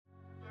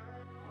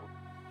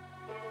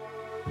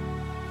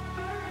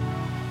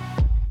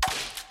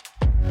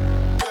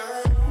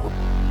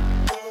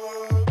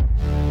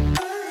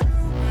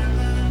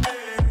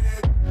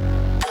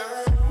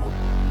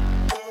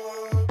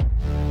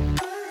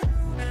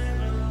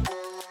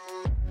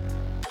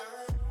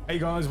Hey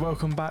guys,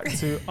 welcome back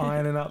to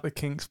Ironing Out the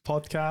Kinks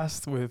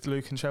podcast with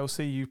Luke and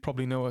Chelsea. You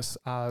probably know us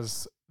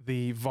as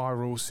the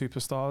viral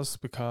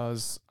superstars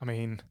because, I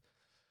mean,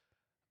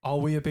 are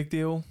we a big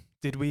deal?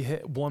 Did we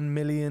hit 1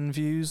 million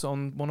views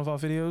on one of our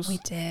videos? We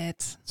did.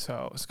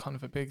 So it's kind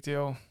of a big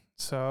deal.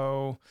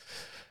 So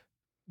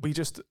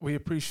we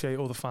appreciate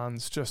all the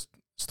fans. Just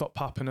stop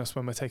papping us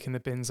when we're taking the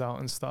bins out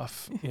and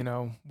stuff. You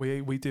know,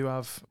 we do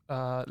have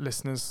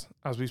listeners,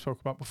 as we spoke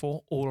about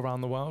before, all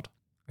around the world.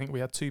 I think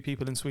we had 2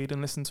 people in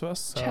Sweden listen to us.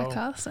 So check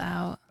us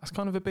out. That's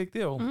kind of a big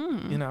deal.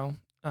 You know,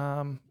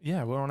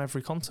 yeah, we're on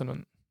every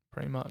continent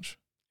pretty much.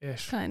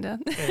 Ish. Kinda.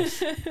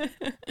 Ish.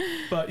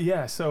 But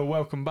yeah, so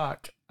welcome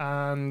back.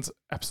 And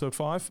episode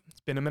 5, it's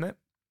been a minute.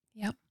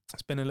 Yep.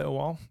 It's been a little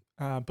while,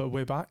 but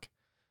we're back.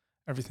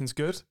 Everything's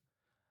good.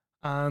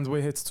 And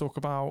we're here to talk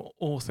about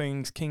all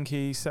things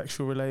kinky,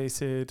 sexual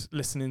related,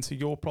 listening to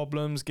your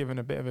problems, giving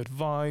a bit of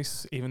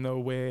advice, even though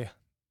we're,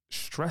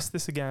 stress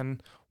this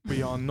again,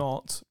 we are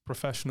not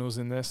professionals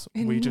in this.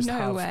 We just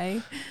have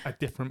a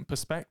different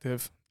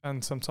perspective.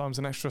 And sometimes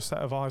an extra set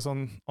of eyes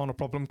on a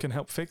problem can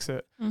help fix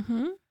it.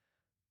 Mm-hmm.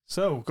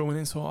 So going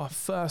into our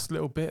first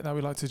little bit that we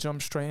like to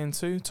jump straight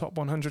into, top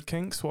 100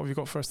 kinks. What have you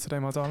got for us today,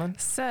 my darling?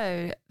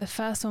 So the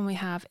first one we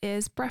have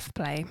is breath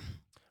play.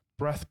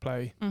 Breath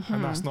play. Mm-hmm.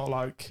 And that's not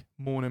like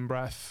morning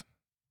breath,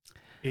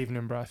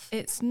 evening breath.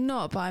 It's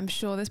not, but I'm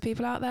sure there's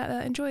people out there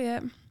that enjoy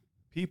it.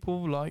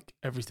 People like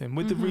everything.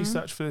 With the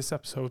research for this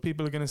episode,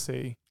 people are going to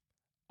see,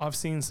 I've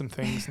seen some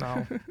things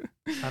now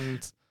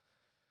and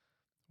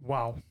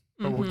wow.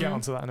 But we'll get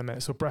onto that in a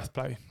minute. So breath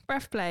play.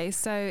 Breath play.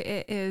 So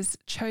it is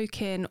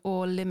choking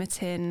or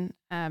limiting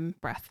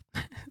breath.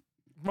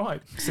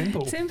 Right.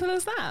 Simple. Simple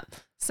as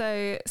that.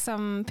 So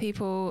some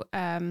people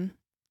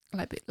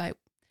like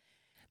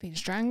being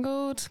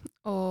strangled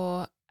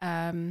or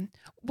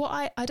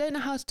what I don't know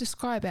how to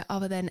describe it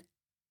other than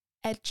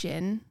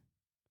edging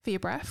for your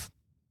breath.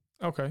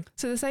 Okay.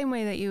 So the same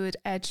way that you would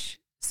edge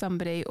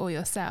somebody or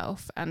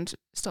yourself and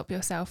stop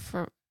yourself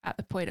from at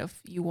the point of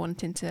you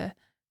wanting to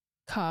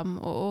come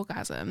or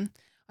orgasm,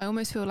 I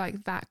almost feel like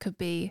it could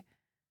be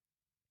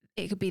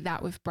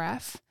that with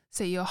breath.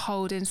 So you're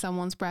holding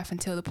someone's breath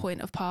until the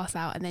point of pass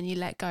out and then you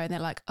let go and they're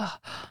like, oh,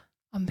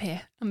 I'm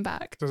here, I'm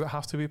back. Does it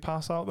have to be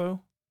pass out though?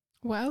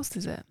 What else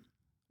is it?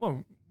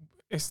 Well,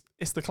 it's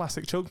the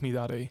classic choke me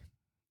daddy,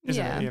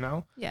 isn't it, you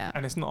know? Yeah.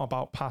 And it's not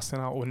about passing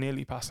out or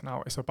nearly passing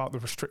out. It's about the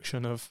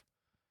restriction of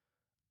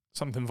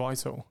something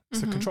vital.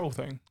 It's a control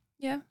thing.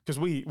 Yeah. Because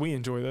we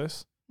enjoy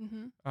this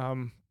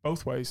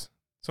both ways.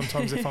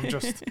 Sometimes if I'm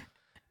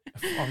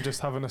just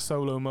having a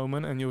solo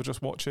moment and you're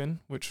just watching,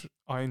 which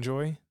I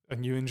enjoy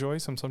and you enjoy,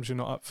 sometimes you're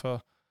not up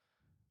for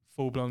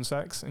full-blown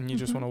sex and you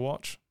just want to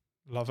watch,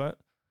 love it.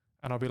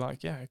 And I'll be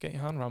like, yeah, get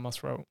your hand around my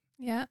throat.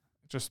 Yeah.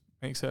 It just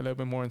makes it a little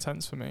bit more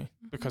intense for me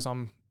because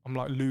I'm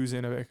like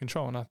losing a bit of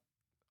control and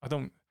I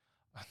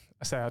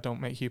don't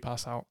make you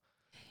pass out.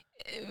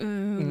 What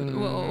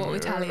are we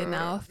tallying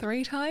now?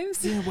 3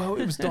 times? Yeah, well,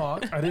 it was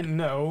dark. I didn't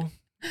know.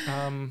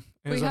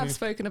 We have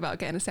spoken about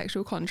getting a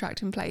sexual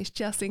contract in place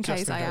just in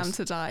case I am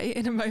to die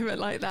in a moment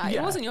like that.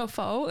 Yeah. It wasn't your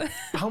fault.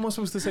 How am I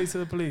supposed to say to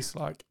the police,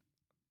 like,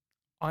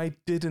 I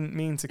didn't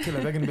mean to kill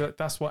her? They're going to be like,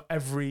 that's what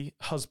every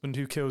husband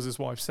who kills his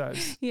wife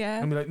says.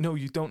 Yeah. And be like, no,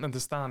 you don't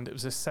understand. It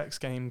was a sex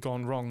game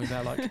gone wrong. And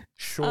they're like,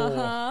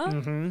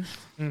 sure.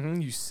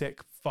 You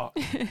sick fuck.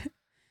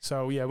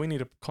 So yeah, we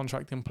need a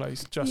contract in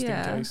place just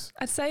in case.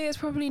 I'd say it's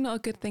probably not a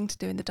good thing to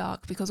do in the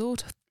dark because all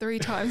 3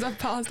 times I've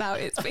passed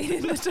out, it's been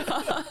in the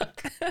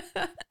dark.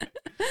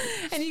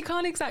 And you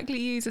can't exactly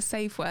use a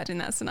safe word in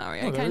that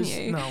scenario, can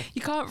you? No.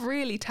 You can't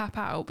really tap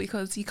out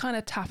because you kind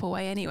of tap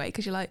away anyway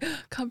because you're like,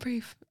 can't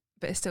breathe,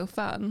 but it's still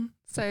fun.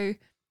 So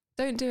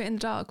don't do it in the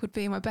dark would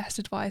be my best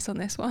advice on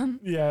this one.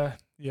 Yeah.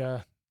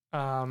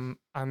 And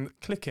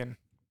clicking.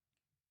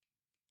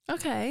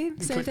 Okay,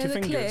 so if there's a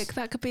click,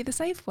 that could be the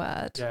safe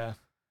word. Yeah.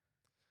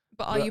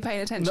 But are you paying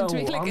attention to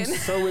me clicking? I'm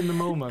so in the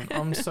moment.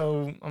 I'm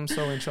so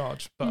in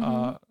charge.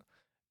 But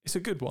it's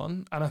a good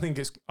one, and I think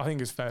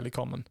it's fairly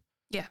common.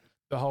 Yeah.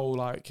 The whole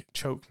like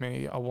choke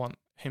me. I want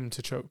him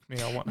to choke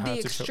me. I want her to choke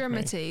me. The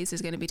extremities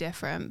is going to be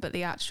different, but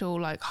the actual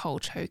like whole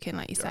choking,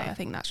 like you say, I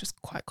think that's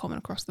just quite common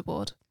across the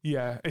board.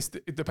 Yeah,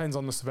 it depends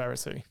on the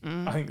severity.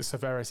 I think the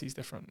severity is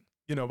different.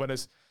 You know,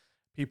 whereas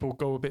people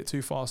go a bit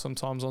too far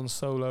sometimes on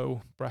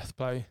solo breath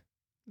play.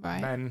 Right.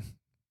 Men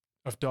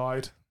have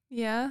died.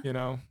 Yeah. You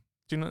know.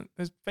 Do you know,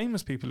 there's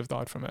famous people have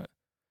died from it.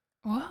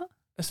 What?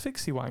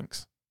 Asphyxie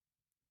wanks.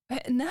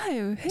 No,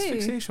 who?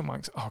 Asphyxiation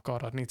wanks. Oh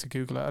God, I'd need to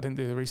Google it. I didn't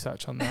do the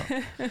research on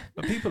that.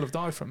 But people have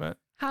died from it.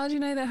 How do you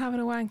know they're having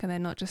a wank and they're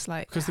not just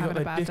like because they got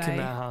their dick in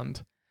their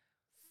hand?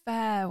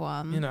 Fair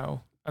one. You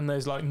know, and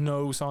there's like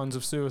no signs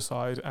of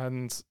suicide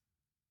and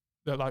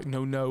they're like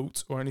no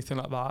note or anything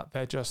like that.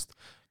 They're just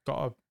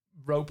got a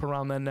rope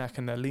around their neck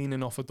and they're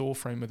leaning off a door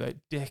frame with their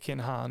dick in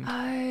hand.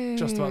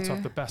 Just about to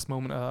have the best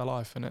moment of their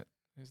life, and it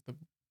is the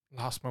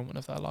last moment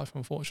of their life,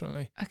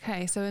 unfortunately.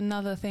 Okay, so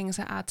another thing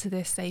to add to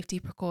this safety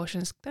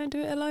precautions, don't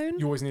do it alone.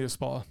 You always need a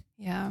spotter.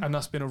 Yeah. And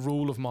that's been a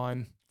rule of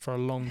mine for a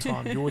long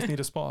time. You always need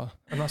a spotter.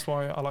 And that's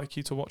why I like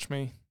you to watch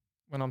me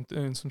when I'm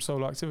doing some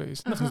solo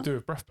activities. Nothing to do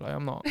with breath play.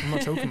 I'm not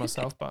choking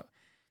myself, but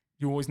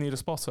you always need a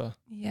spotter.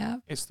 Yeah.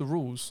 It's the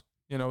rules.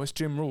 It's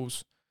gym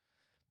rules.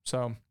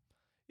 So,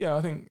 yeah,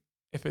 I think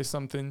if it's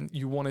something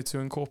you wanted to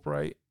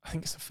incorporate, I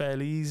think it's a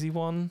fairly easy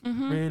one,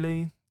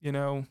 really.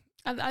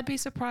 I'd be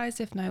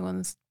surprised if no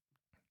one's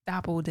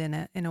dabbled in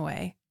it in a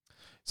way.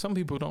 Some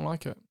people don't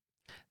like it.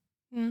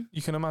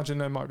 You can imagine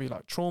there might be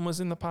like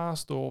traumas in the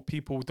past, or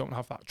people don't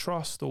have that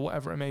trust, or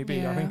whatever it may be.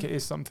 Yeah. I think it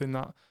is something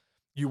that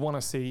you want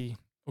to see,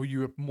 or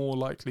you would more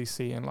likely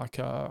see in like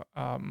a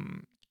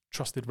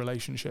trusted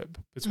relationship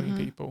between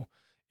people.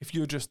 If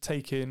you're just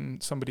taking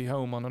somebody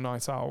home on a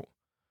night out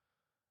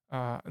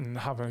and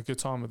having a good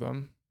time with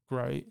them,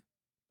 great,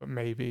 but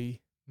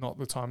maybe not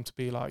the time to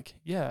be like,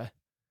 yeah,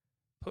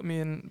 put me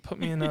in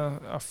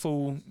a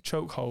full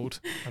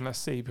chokehold and let's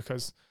see,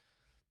 because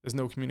there's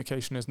no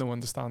communication, there's no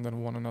understanding of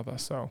one another.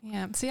 So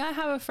yeah. See, I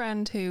have a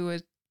friend who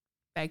would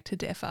beg to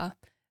differ.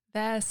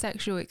 Their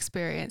sexual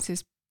experience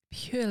is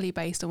purely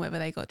based on whether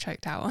they got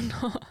choked out or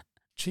not.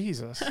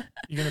 Jesus,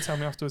 you're going to tell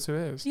me afterwards who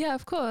it is? Yeah,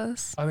 of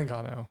course. I think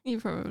I know.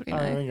 You probably know.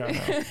 I think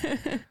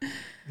I know.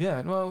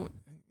 Yeah, well,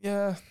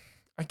 yeah,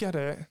 I get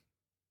it.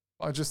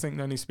 I just think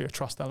there needs to be a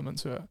trust element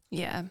to it.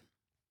 Yeah.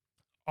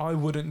 I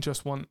wouldn't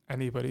just want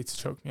anybody to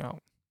choke me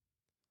out.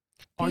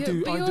 But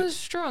you're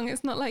strong.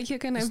 It's not like you're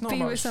going to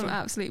be with some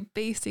absolute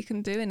beast who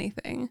can do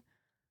anything.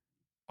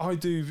 I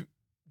do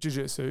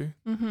jiu-jitsu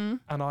and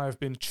I have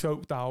been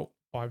choked out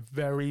by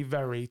very,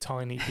 very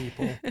tiny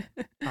people.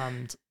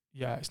 And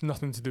yeah, it's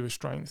nothing to do with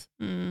strength.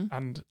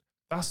 And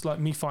that's like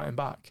me fighting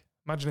back.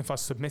 Imagine if I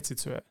submitted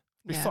to it.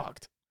 I'd be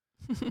fucked.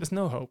 There's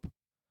no hope.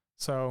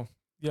 So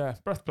yeah,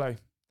 breath play.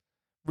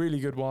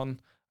 Really good one.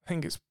 I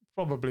think it's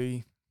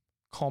probably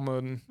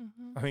common.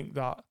 I think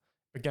that,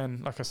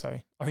 again, like I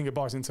say, I think it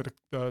buys into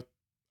the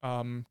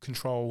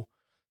control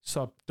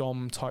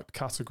sub-dom type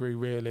category,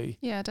 really.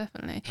 Yeah,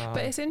 definitely.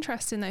 But it's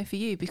interesting though for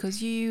you,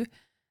 because you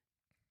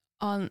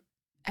aren't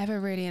ever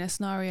really in a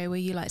scenario where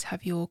you like to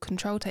have your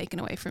control taken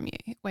away from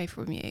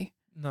you.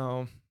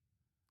 No.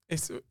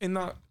 It's in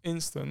that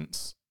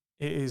instance,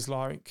 it is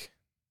like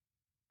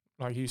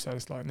you said,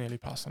 it's like nearly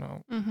passing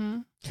out.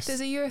 There's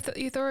a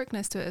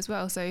euphoricness to it as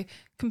well. So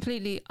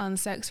completely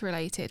unsex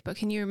related. But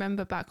can you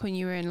remember back when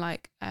you were in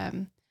like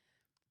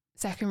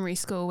secondary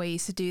school where you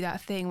used to do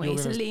that thing where you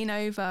used to lean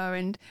over,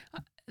 and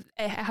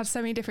it had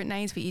so many different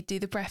names, but you'd do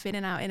the breath in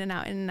and out, in and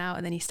out, in and out,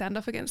 and then you stand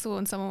up against the wall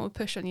and someone would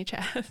push on your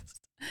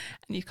chest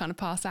and you kind of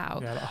pass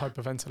out. Yeah, like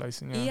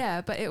hyperventilating.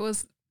 Yeah, but it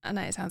was, I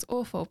know it sounds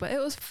awful, but it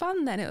was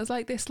fun then. It was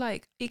like this,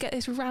 like you get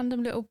this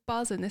random little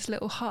buzz and this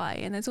little high,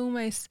 and there's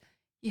almost,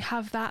 you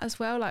have that as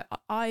well. Like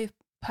I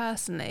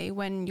personally,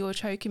 when you're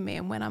choking me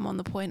and when I'm on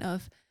the point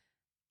of,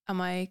 am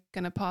I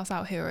going to pass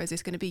out here or is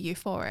this going to be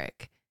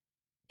euphoric?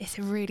 It's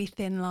a really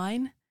thin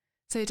line.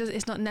 So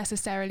it's not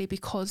necessarily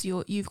because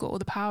you've got all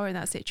the power in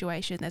that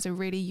situation. There's a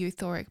really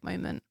euphoric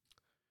moment.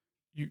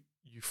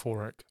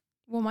 Euphoric.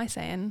 What am I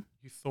saying?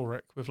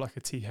 Euphoric with like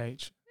a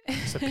TH.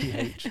 It's a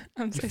PH.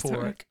 I'm so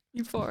sorry.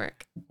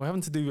 Euphoric. We're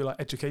having to do with like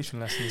education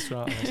lessons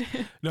throughout this.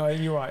 No,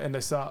 and you're right. And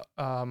it's that,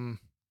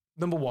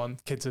 number one,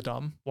 kids are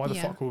dumb. Why the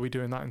fuck were we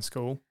doing that in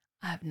school?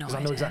 I have no idea. Because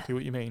I know exactly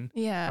what you mean.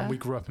 Yeah. And we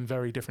grew up in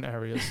very different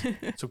areas.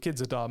 So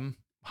kids are dumb.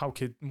 How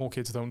more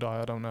kids don't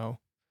die, I don't know.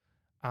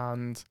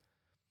 And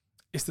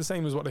it's the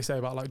same as what they say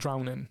about like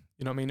drowning.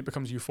 You know what I mean? It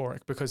becomes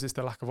euphoric because it's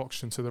the lack of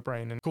oxygen to the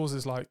brain and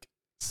causes like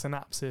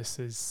synapses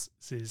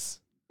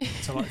is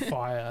to like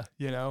fire,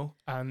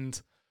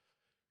 and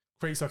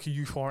creates like a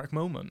euphoric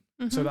moment.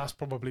 So that's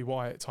probably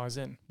why it ties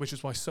in, which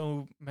is why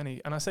so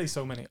many, and I say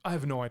so many, I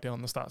have no idea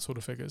on the stats or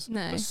the figures,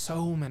 but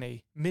so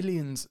many,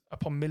 millions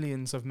upon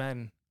millions of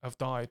men have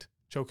died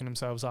choking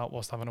themselves out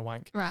whilst having a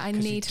wank. Right, I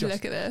need to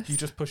look at this. You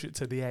just push it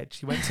to the edge.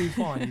 You went too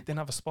far and you didn't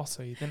have a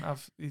spotter. You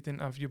didn't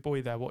have your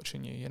boy there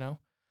watching you,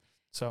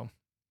 So,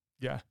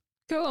 yeah.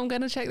 Cool, I'm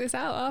going to check this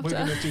out after.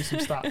 We're going to do some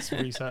stats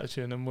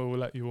researching and we'll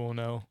let you all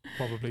know.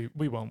 Probably,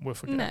 we won't, we'll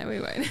forget. No,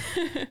 we won't.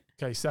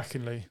 Okay,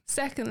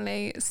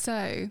 secondly,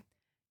 so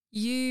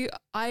you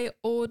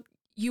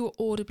were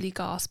audibly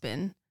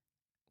gasping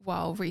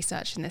while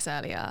researching this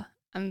earlier,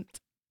 and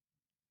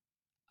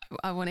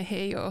I want to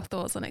hear your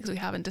thoughts on it because we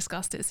haven't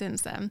discussed it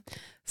since then.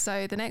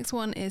 So the next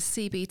one is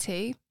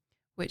CBT,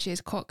 which is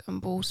cock and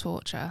ball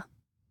torture.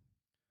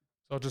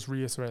 So I'll just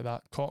reiterate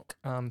that. Cock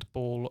and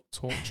ball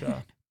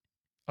torture.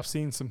 I've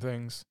seen some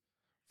things.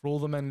 For all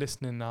the men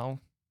listening now,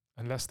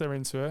 unless they're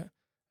into it,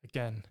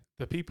 again,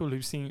 the people who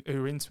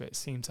are into it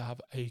seem to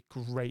have a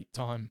great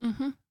time.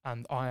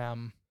 And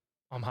I'm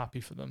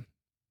happy for them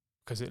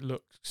because it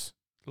looks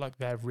like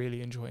they're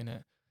really enjoying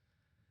it.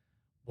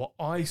 What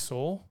I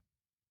saw,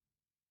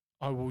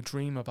 I will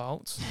dream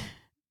about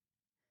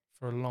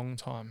for a long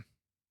time.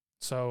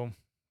 So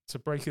to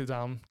break it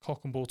down,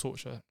 cock and ball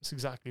torture, it's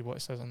exactly what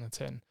it says on the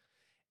tin.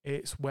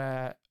 It's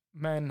where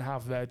men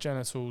have their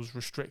genitals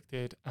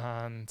restricted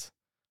and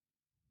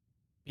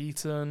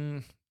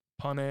beaten,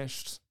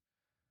 punished.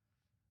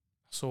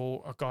 I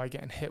saw a guy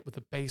getting hit with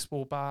a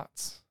baseball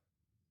bat.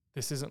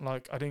 This isn't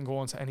like, I didn't go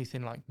on to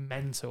anything like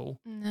mental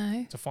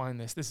No. to find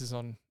this. This is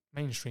on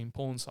mainstream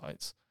porn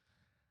sites.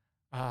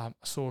 I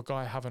saw a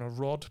guy having a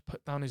rod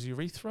put down his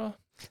urethra.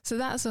 So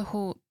that's a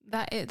whole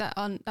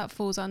that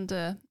falls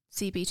under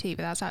CBT,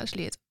 but that's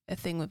actually a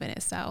thing within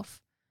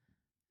itself.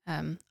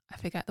 I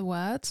forget the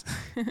words,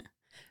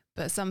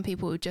 but some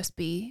people would just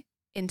be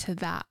into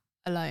that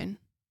alone.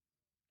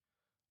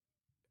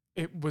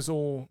 It was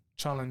all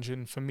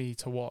challenging for me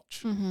to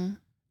watch. Mm-hmm.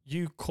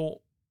 You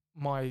caught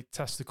my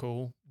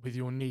testicle with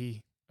your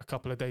knee a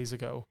couple of days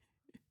ago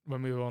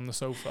when we were on the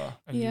sofa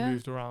and you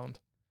moved around.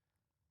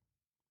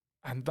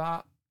 And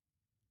that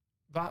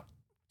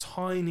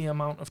tiny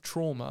amount of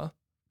trauma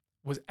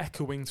was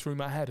echoing through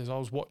my head as I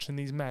was watching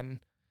these men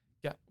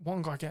get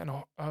one guy getting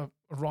a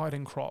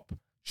riding crop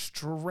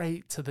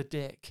straight to the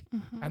dick,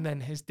 and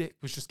then his dick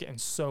was just getting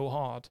so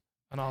hard,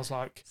 and I was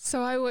like,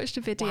 so I watched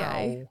a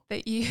video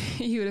that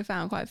you would have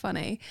found quite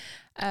funny.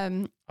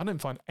 I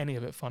didn't find any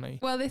of it funny.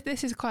 Well,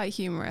 this is quite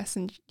humorous,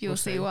 and you'll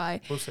see why.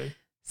 We'll see.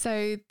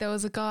 So there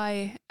was a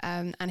guy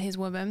and his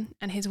woman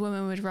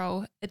would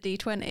roll a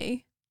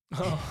D20.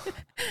 Oh.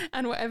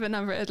 And whatever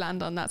number it would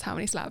land on, that's how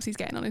many slaps he's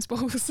getting on his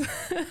balls.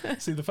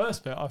 See, the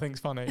first bit I think is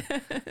funny.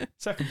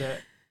 Second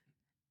bit,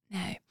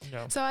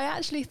 no. So I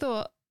actually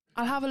thought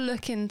I'll have a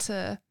look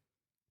into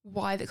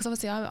why that, because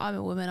obviously I'm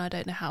a woman, I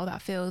don't know how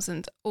that feels,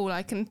 and all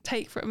I can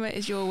take from it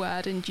is your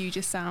word, and you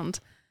just sound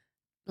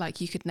like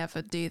you could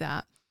never do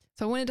that.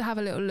 So I wanted to have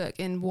a little look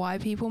in why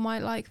people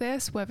might like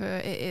this, whether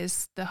it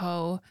is the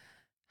whole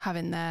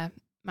having their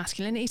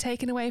masculinity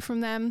taken away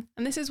from them.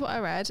 And this is what I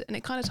read, and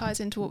it kind of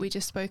ties into what we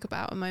just spoke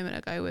about a moment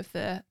ago with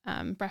the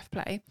breath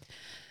play.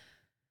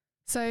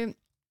 So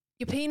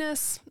your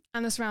penis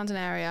and the surrounding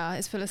area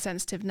is full of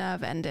sensitive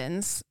nerve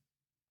endings.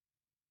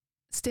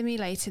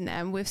 Stimulating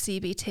them with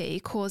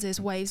CBT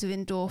causes waves of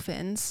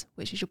endorphins,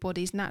 which is your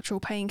body's natural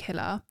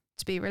painkiller,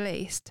 to be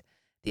released.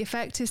 The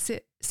effect is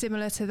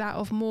similar to that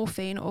of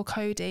morphine or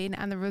codeine,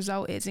 and the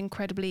result is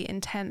incredibly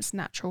intense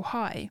natural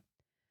high.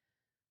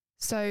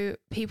 So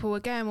people,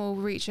 again, will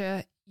reach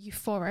a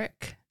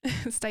euphoric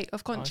state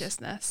of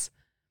consciousness.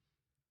 Nice.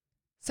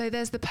 So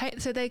there's the pain.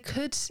 So they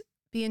could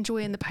be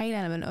enjoying the pain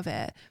element of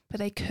it, but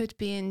they could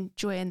be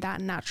enjoying that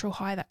natural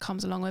high that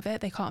comes along with it.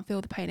 They can't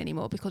feel the pain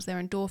anymore because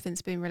their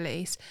endorphins being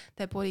released,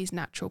 their body's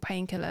natural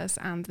painkillers,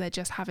 and they're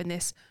just having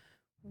this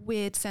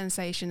weird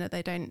sensation that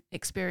they don't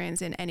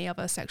experience in any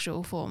other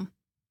sexual form.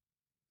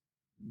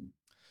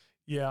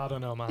 Yeah, I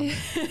don't know, man.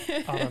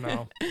 I don't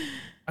know.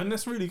 And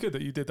that's really good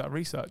that you did that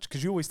research,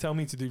 because you always tell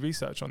me to do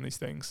research on these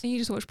things. And you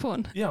just watch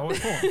porn. Yeah, I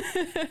watch porn.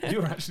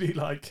 You're actually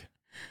like,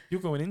 you're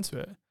going into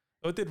it.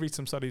 I did read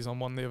some studies on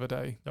one the other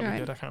day that we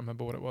did. I can't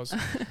remember what it was.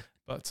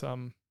 But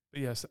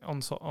yes,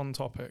 on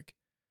topic.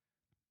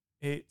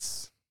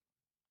 It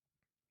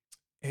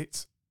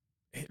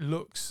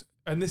looks,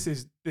 and this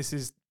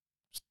is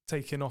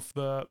taking off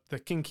the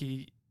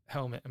kinky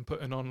helmet and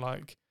putting on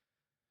like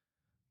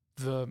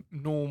the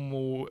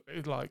normal,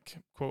 like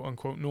quote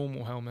unquote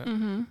normal helmet.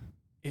 Mm-hmm.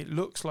 It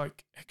looks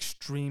like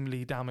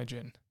extremely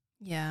damaging.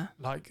 Yeah.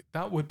 Like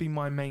that would be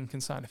my main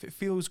concern. If it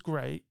feels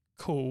great,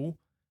 cool,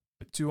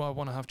 but do I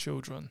want to have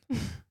children?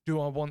 Do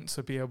I want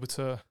to be able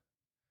to,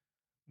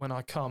 when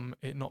I come,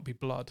 it not be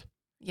blood?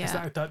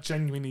 Yeah. That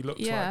genuinely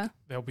looks like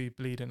they'll be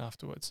bleeding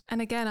afterwards.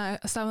 And again,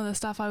 some of the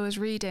stuff I was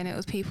reading, it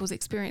was people's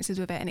experiences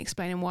with it and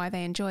explaining why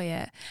they enjoy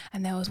it.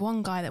 And there was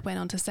one guy that went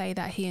on to say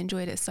that he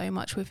enjoyed it so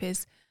much with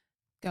his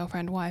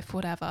girlfriend, wife,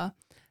 whatever,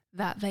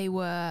 that they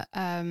were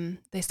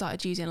they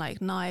started using like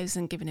knives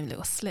and giving him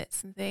little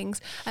slits and things.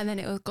 And then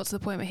it got to the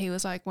point where he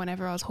was like,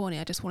 whenever I was horny,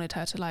 I just wanted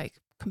her to like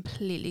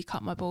completely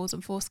cut my balls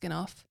and foreskin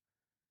off.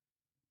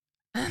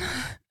 And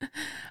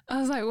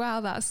I was like, wow,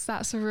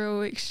 that's a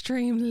real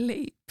extreme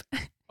leap.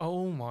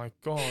 Oh my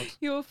God.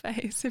 Your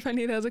face, if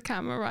only there was a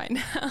camera right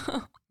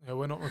now. Yeah,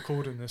 we're not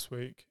recording this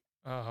week.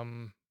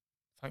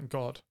 Thank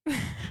God.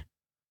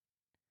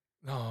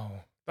 No,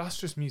 that's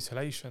just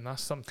mutilation.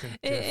 That's something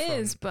different. It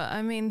is, but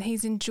I mean,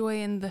 he's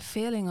enjoying the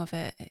feeling of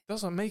it.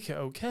 Doesn't make it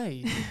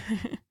okay.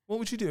 What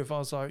would you do if I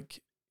was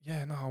like,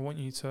 yeah, no, I want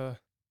you to...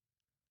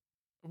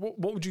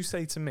 What would you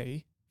say to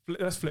me?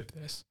 Let's flip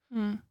this.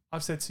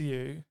 I've said to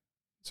you,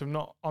 so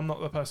I'm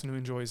not the person who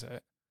enjoys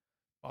it,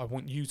 but I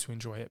want you to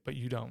enjoy it, but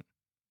you don't.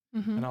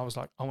 Mm-hmm. And I was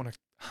like, I want a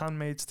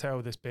Handmaid's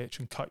Tale this bitch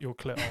and cut your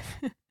clit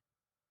off.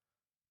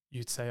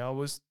 You'd say I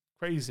was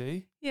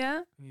crazy.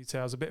 Yeah. And you'd say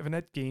I was a bit of an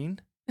Ed Gein.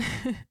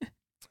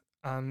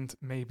 And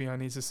maybe I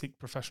need to seek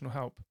professional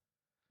help.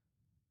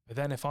 But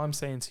then if I'm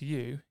saying to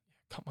you,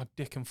 cut my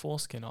dick and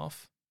foreskin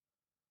off,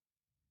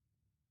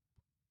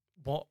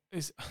 what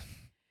is...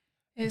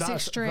 It's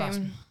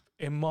extreme.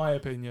 In my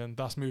opinion,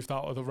 that's moved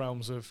out of the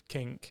realms of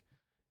kink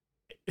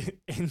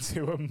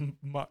into a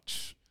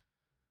much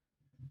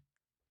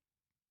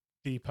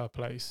deeper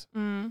place.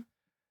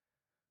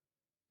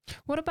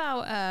 What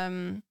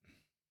about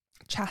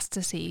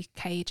chastity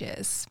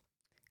cages?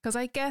 Because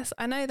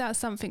I know that's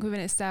something within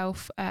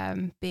itself,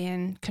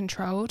 being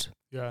controlled.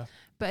 Yeah.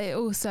 But it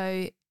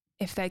also,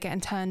 if they're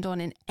getting turned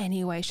on in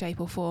any way, shape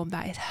or form,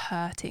 that is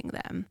hurting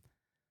them.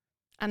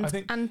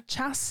 And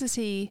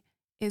chastity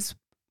is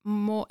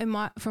more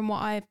from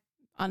what I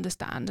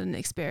understand and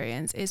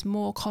experience is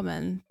more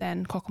common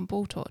than cock and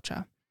ball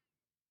torture.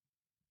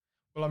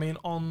 Well, I mean,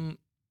 on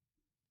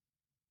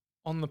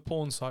the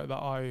porn site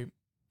that I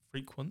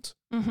frequent,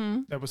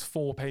 there was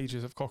 4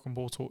 pages of cock and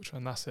ball torture,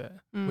 and that's it,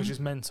 which is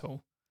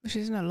mental. Which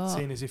isn't a lot.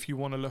 Seeing as if you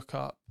want to look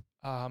up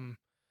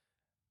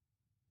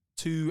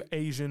 2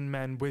 Asian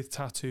men with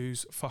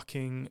tattoos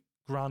fucking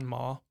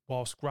grandma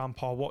whilst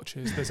grandpa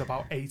watches, there's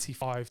about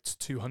 85 to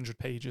 200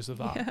 pages of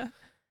that. Yeah.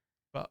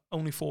 But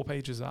only 4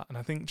 pages of that. And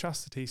I think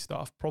chastity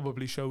stuff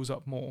probably shows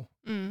up more.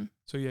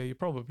 So yeah, you're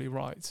probably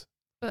right.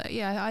 But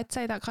yeah, I'd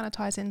say that kind of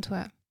ties into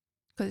it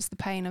because it's the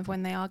pain of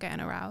when they are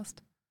getting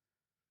aroused.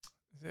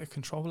 Is it a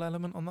control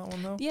element on that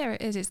one though? Yeah,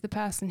 it is. It's the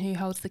person who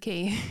holds the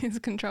key is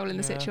controlling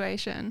the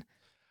situation.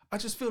 I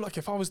just feel like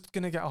if I was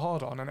going to get a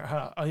hard on and it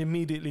hurt, I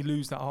immediately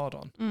lose that hard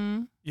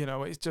on. You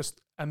know, it's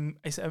just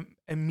it's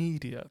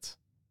immediate.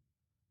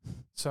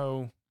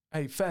 So,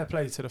 hey, fair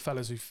play to the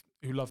fellas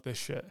who love this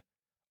shit.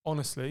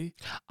 Honestly,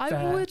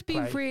 I would be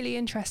really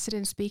interested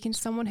in speaking to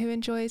someone who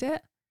enjoys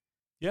it.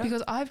 Yeah.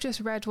 Because I've just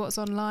read what's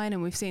online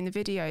and we've seen the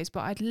videos, but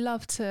I'd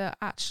love to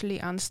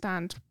actually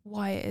understand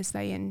why it is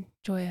they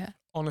enjoy it.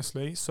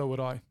 Honestly, so would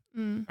I.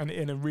 And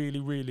in a really,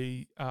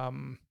 really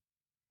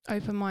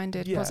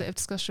open-minded, positive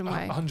discussion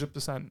way.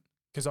 100%.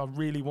 Because I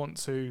really want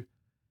to.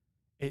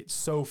 It's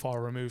so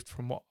far removed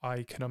from what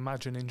I can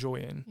imagine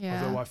enjoying.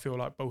 Yeah. Although I feel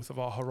like both of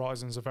our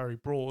horizons are very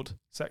broad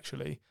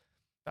sexually.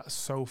 That's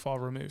so far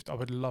removed. I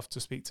would love to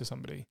speak to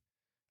somebody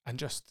and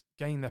just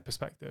gain their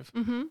perspective.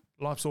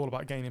 Life's all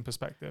about gaining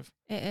perspective.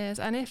 It is.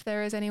 And if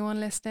there is anyone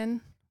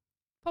listening,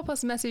 pop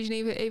us a message,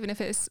 even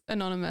if it's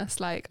anonymous.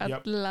 Like,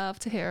 I'd love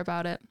to hear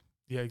about it.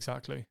 Yeah,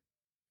 exactly.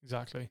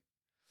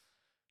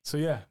 So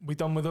yeah, we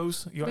done with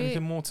those? You got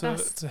anything more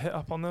to hit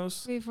up on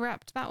those? We've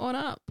wrapped that one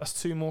up.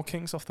 That's 2 more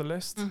kinks off the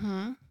list.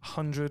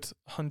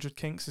 100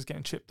 kinks is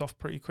getting chipped off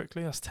pretty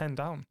quickly. That's 10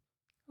 down.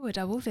 We're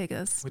double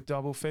figures.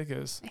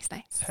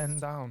 Nice. 10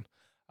 down.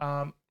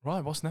 Right,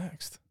 what's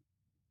next?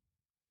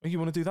 You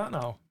want to do that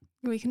now?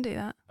 We can do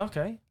that.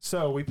 Okay.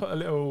 So we put a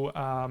little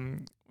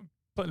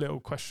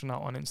question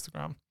out on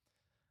Instagram,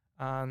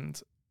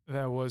 and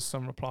there was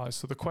some replies.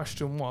 So the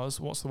question was,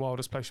 what's the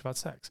wildest place you've had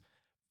sex?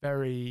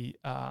 Very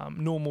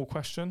normal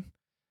question,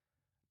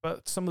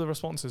 but some of the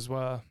responses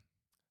were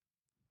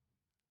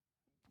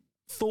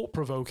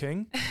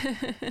thought-provoking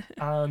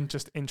and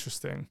just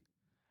interesting.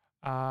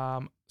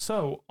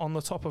 So on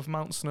the top of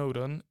Mount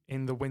Snowdon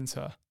in the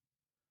winter.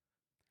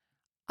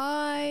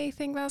 I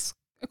think that's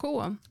a cool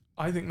one.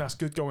 I think that's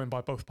good going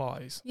by both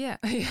parties. Yeah.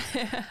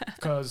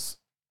 Because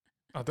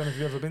I don't know if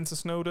you've ever been to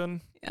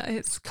Snowdon. Yeah,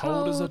 it's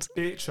cold as a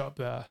bitch up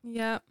there.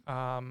 Yeah.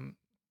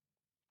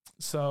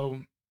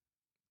 So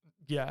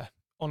yeah,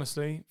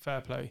 honestly,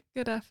 fair play.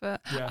 Good effort.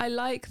 Yeah. I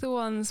like the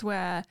ones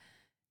where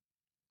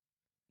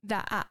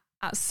that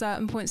at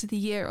certain points of the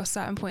year or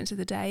certain points of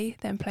the day,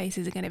 then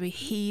places are going to be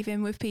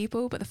heaving with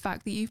people. But the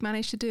fact that you've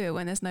managed to do it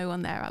when there's no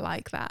one there, I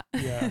like that.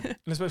 Yeah, and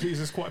especially because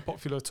it's quite a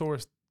popular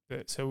tourist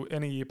bit. So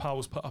any of your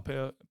pals put up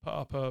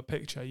a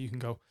picture, you can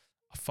go,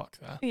 oh, fuck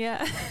that.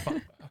 Yeah.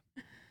 Fuck that.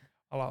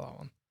 I like that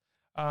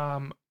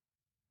one.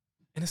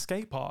 In a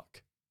skate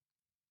park.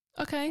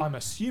 Okay. I'm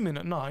assuming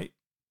at night.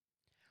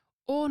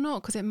 Or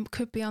not, because it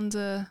could be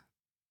under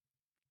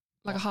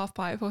like a half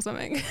pipe or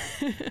something.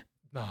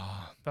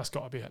 Nah, that's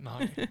got to be at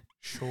night.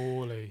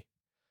 Surely.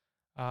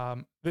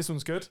 This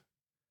one's good.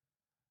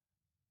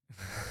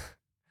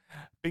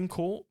 Been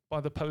caught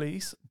by the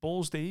police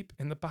balls deep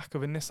in the back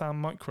of a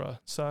Nissan Micra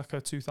circa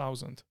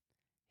 2000.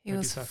 He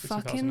was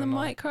fucking the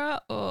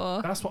Micra,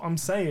 or? That's what I'm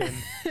saying.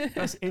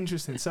 That's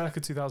interesting. Circa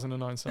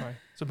 2009, sorry.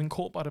 So been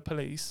caught by the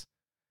police.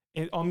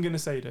 I'm going to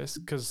say this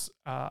because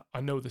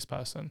I know this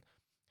person.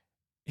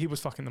 He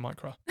was fucking the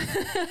Micra.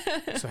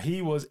 So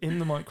he was in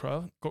the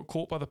Micra, got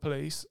caught by the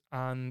police,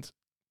 and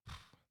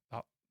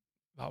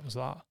that was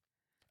that.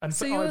 And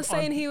so you're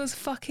saying he was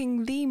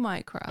fucking the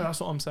Micra?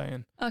 That's what I'm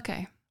saying.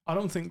 Okay. I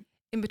don't think...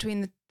 In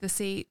between the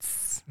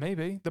seats?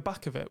 Maybe. The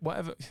back of it.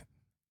 Whatever.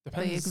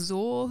 Depends. The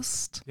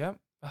exhaust? Yep.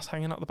 That's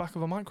hanging out the back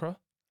of a Micra.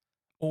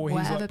 Or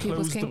he's like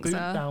closed the boot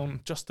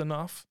down just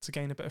enough to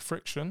gain a bit of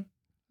friction.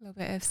 A little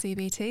bit of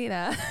CBT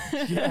there.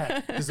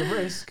 Yeah. There's a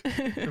risk.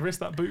 The risk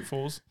that boot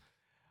falls.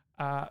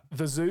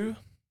 The zoo.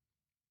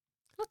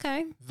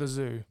 Okay. The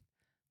zoo.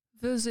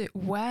 The zoo.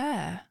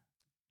 Where?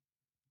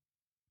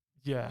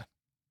 Yeah.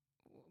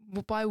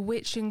 By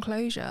which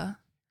enclosure?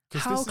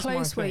 How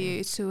close were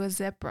you to a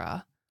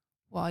zebra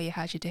while you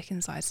had your dick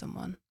inside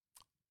someone?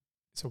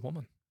 It's a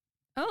woman.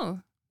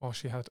 Oh. While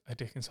she had a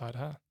dick inside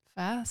her.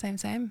 Fair. Same.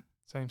 Same.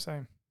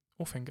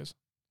 Or fingers.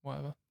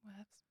 Whatever.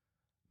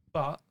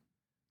 But,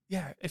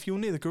 yeah, if you're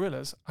near the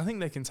gorillas, I think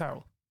they can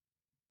tell.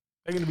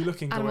 They're going to be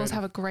looking. Animals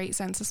have a great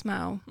sense of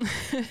smell.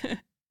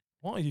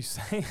 What are you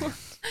saying?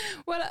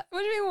 Well, what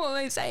do you mean, what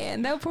am I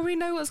saying? They'll probably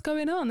know what's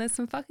going on. There's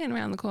some fucking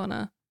around the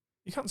corner.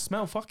 You can't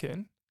smell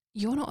fucking.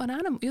 You're not an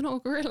animal. You're not a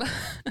gorilla.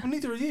 Well,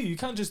 neither are you. You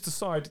can't just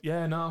decide,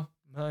 yeah.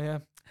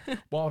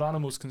 Wild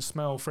animals can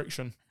smell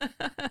friction.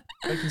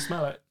 They can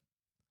smell it.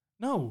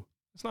 No,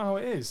 that's not how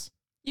it is.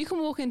 You can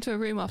walk into a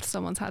room after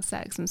someone's had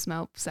sex and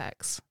smell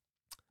sex.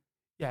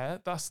 Yeah,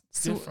 that's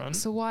different.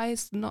 So why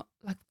is not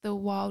like the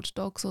wild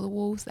dogs or the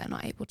wolves, they're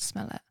not able to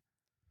smell it?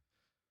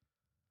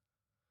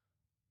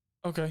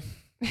 Okay.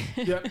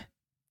 Yeah.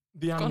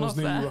 The animals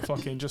knew there. you were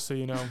fucking, just so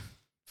you know,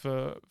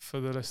 for the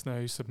listener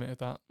who submitted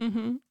that.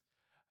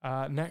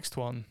 Mm-hmm. Next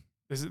one.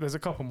 There's a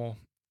couple more.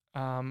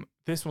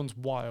 This one's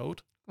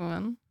wild. Go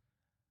on.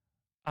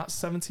 At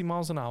 70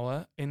 miles an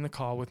hour in the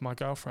car with my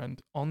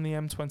girlfriend on the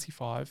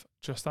M25,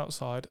 just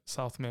outside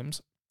South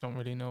Mims. Don't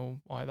really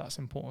know why that's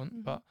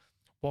important, but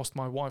whilst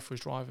my wife was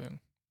driving,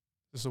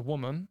 there's a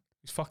woman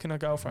who's fucking her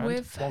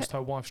girlfriend whilst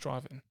her wife's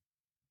driving.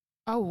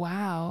 Oh,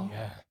 wow.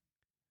 Yeah.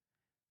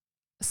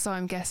 So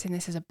I'm guessing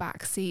this is a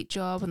backseat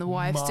job and the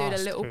wife's doing a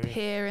little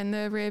peer in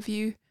the rear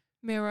view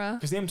mirror.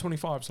 Because the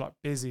M25 is like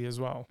busy as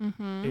well.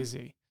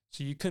 Busy.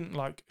 So you couldn't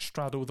like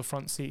straddle the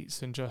front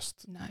seats and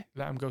just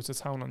let them go to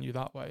town on you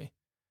that way.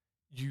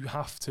 You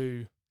have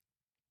to.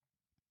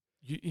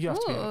 You have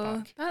to be in the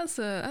back. That's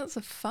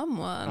a fun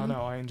one. I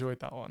know. I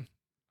enjoyed that one.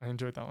 I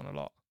enjoyed that one a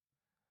lot.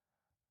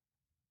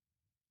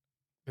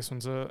 This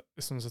one's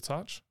a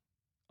touch.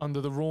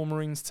 Under the Raw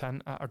Marines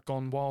tent at a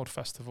Gone Wild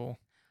festival.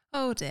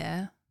 Oh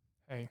dear.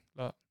 Hey,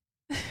 look.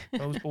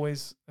 Those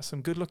boys, there's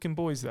some good looking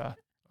boys there.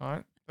 All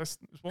right. That's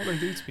what they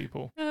do to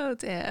people. Oh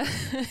dear.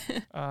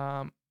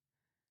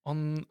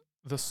 On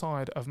the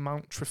side of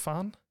Mount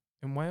Tryfan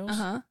in Wales.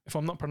 If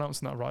I'm not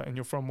pronouncing that right and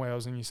you're from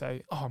Wales and you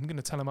say, oh, I'm going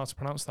to tell him how to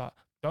pronounce that.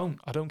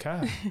 I don't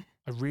care.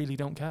 I really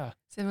don't care.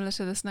 Similar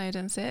to the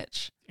Snowdon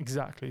Sitch.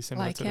 Exactly.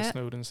 Similar to the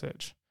Snowdon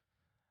Sitch.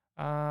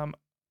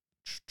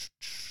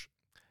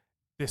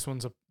 This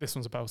one's a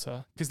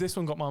belter because this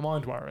one got my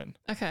mind worrying.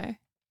 Okay.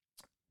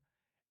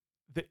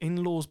 The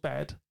in-laws'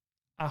 bed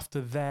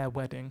after their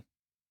wedding.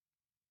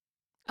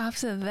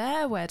 After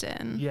their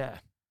wedding? Yeah.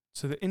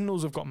 So the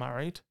in-laws have got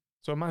married.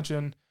 So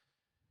imagine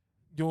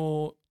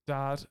your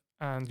dad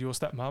and your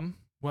stepmom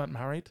weren't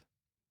married.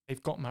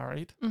 They've got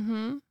married.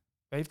 Mm-hmm.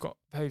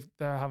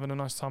 They're having a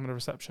nice time at a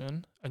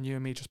reception, and you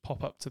and me just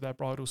pop up to their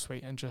bridal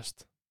suite and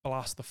just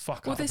blast the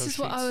fuck out of those sheets. Well, this is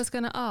what I was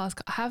going to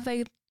ask. Have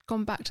they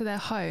gone back to their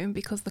home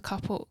because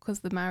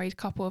the married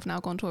couple have now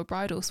gone to a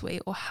bridal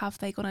suite, or have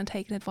they gone and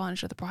taken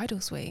advantage of the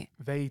bridal suite?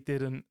 They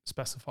didn't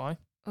specify.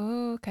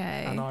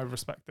 Okay. And I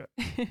respect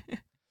it.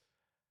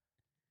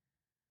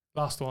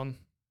 Last one,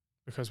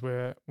 because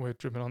we're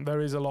dribbling on.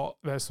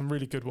 There's some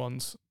really good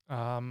ones,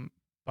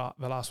 but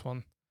the last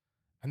one,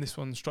 and this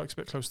one strikes a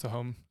bit close to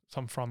home. So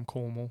I'm from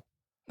Cornwall.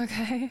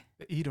 Okay.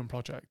 The Eden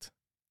Project.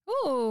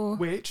 Oh.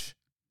 Which,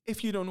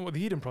 if you don't know what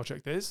the Eden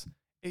Project is,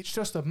 it's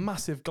just a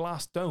massive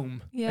glass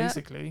dome,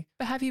 basically.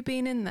 But have you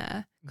been in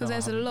there? Because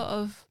there's a lot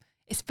of,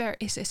 it's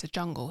a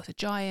jungle. It's a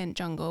giant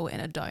jungle in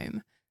a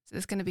dome. So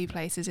there's going to be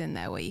places in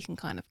there where you can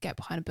kind of get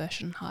behind a bush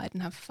and hide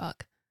and have a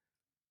fuck.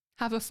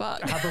 Have a fuck.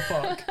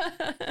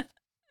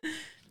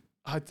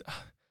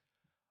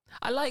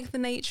 I like the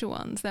nature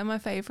ones. They're my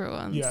favourite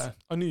ones. Yeah,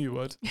 I knew you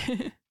would.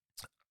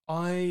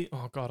 I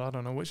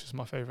don't know which is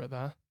my favourite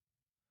there.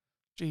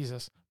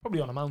 Jesus. Probably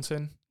on a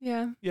mountain.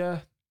 Yeah. Yeah.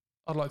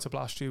 I'd like to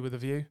blast you with a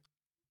view.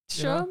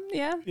 Sure,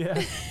 yeah.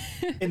 Yeah.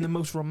 In the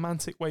most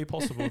romantic way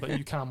possible that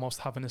you can whilst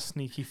having a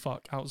sneaky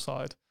fuck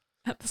outside.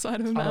 At the side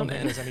of a mountain. I don't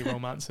think there's any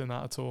romance in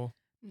that at all.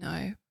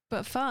 No,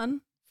 but fun.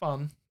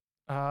 Fun.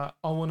 I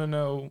want to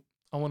know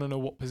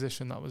what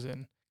position that was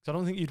in. Because I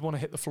don't think you'd want to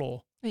hit the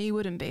floor. You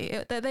wouldn't be.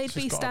 They'd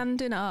be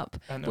standing up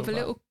with a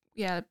little,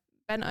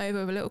 bent over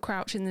with a little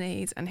crouch in the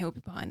knees, and he'll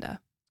be behind her.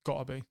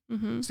 Gotta be.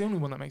 Mm-hmm. It's the only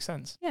one that makes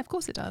sense. Yeah, of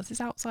course it does.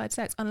 It's outside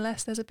sex,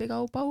 unless there's a big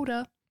old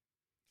boulder.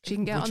 She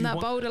can get on that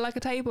boulder like a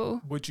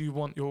table. Would you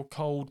want your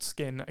cold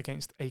skin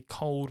against a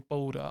cold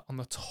boulder on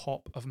the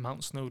top of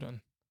Mount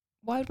Snowdon?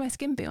 Why would my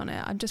skin be on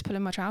it? I'm just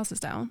pulling my trousers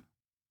down.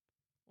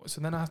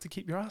 So then I have to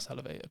keep your ass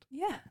elevated?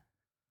 Yeah.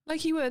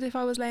 Like you would if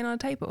I was laying on a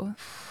table.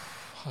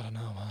 I don't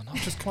know, man.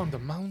 I've just climbed a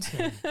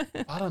mountain.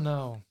 I don't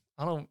know.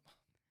 I don't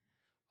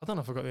know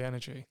if I've got the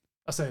energy.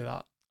 I say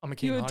that. I'm a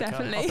keen hiker. I've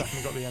definitely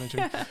got the energy.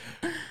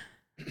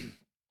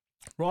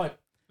 Right.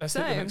 Let's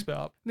hit the next bit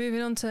up.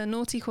 Moving on to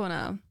Naughty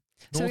Corner.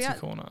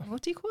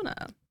 Naughty Corner.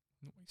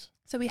 Noise.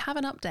 So we have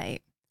an update.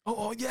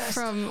 Oh, yes.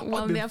 From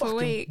one the other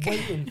week.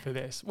 Waiting for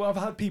this. Well, I've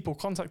had people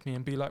contact me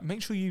and be like,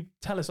 make sure you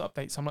tell us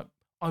updates. I'm like,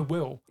 I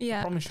will. Yeah.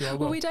 I promise you I will.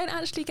 Well, we don't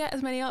actually get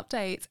as many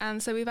updates.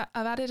 And so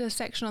I've added a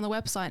section on the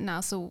website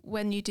now. So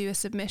when you do a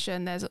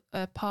submission, there's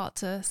a part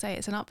to say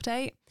it's an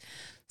update.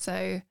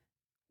 So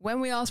when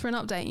we ask for an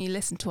update and you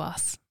listen to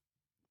us,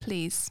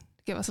 please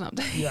give us an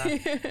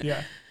update.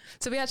 Yeah.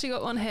 So we actually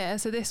got one here.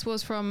 So this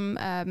was from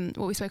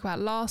what we spoke about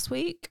last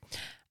week.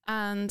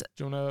 And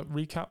do you want to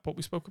recap what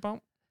we spoke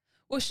about?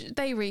 Well,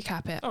 they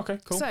recap it. Okay,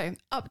 cool. So,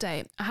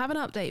 update. I have an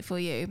update for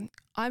you.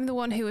 I'm the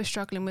one who was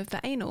struggling with the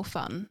anal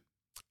fun.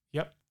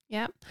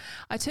 Yep.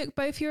 I took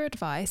both your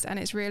advice and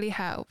it's really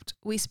helped.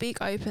 We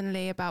speak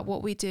openly about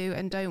what we do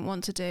and don't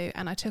want to do,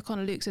 and I took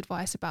on Luke's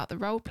advice about the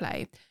role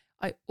play.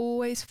 I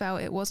always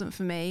felt it wasn't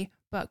for me,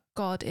 but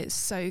God, it's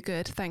so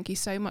good. Thank you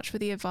so much for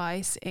the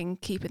advice in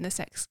keeping the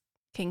sex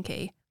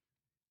kinky.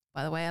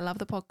 By the way, I love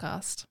the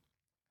podcast.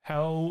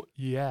 Hell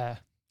yeah.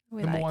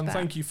 We Number like one, that.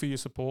 thank you for your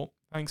support.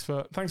 Thanks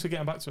for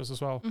getting back to us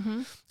as well.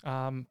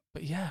 Mm-hmm.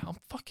 But yeah, I'm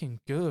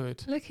fucking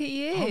good. Look at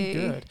you. I'm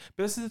good.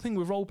 But this is the thing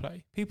with role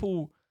play.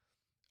 People,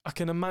 I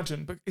can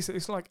imagine, but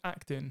it's like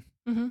acting,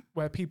 Mm-hmm.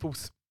 where people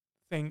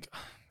think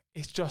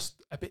it's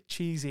just a bit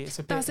cheesy. It's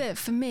a bit. That's it.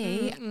 For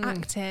me,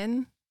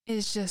 acting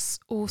is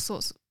just all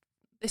sorts.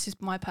 This is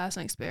my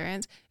personal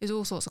experience, is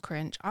all sorts of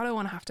cringe. I don't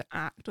want to have to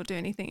act or do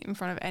anything in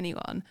front of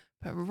anyone,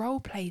 but role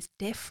play is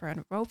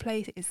different. Role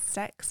play is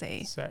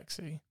sexy.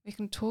 Sexy. We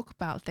can talk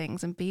about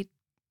things and be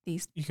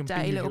these You can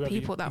dirty be little whoever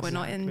people that we're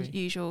not in exactly.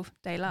 usual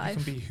day life.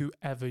 You can be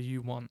whoever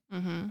you want,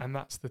 and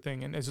that's the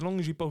thing. And as long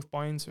as you both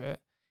buy into it,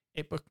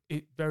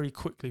 it very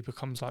quickly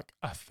becomes like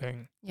a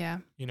thing. Yeah.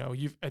 You know,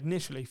 you've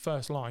initially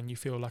first line, you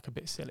feel like a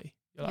bit silly.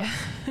 You're like,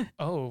 Yeah.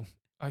 oh,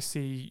 I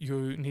see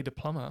you need a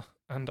plumber,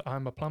 and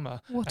I'm a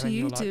plumber. What And are then you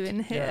you're like,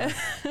 doing here?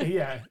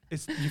 Yeah,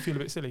 you feel a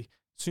bit silly.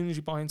 As soon as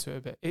you buy into it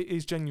a bit, it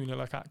is genuinely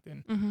like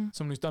acting. Mm-hmm.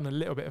 Someone who's done a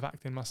little bit of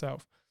acting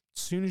myself.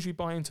 As soon as you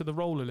buy into the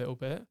role a little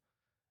bit,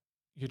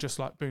 you're just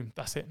like, boom,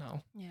 that's it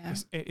now. Yeah.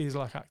 It is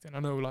like acting. I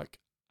know like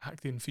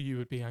acting for you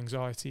would be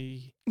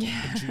anxiety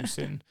Yeah.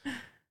 inducing,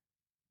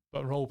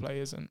 but role play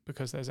isn't,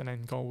 because there's an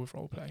end goal with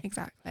role play.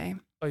 Exactly.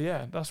 But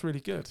yeah, that's really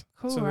good.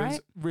 Cool, So right?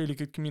 there's really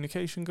good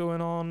communication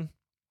going on,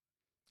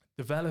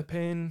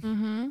 developing.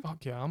 Mm-hmm.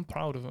 Fuck yeah, I'm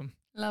proud of them.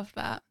 Love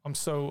that. I'm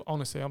so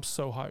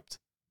hyped.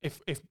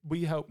 If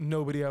we help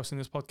nobody else in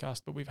this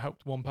podcast, but we've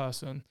helped one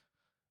person,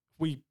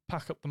 we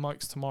pack up the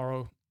mics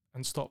tomorrow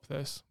and stop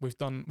this. We've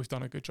done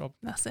a good job.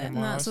 That's it. in And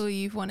my that's eyes. all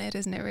you've wanted,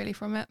 isn't it, really,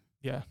 from it?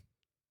 Yeah.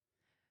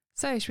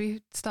 So should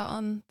we start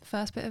on the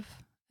first bit of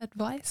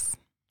advice?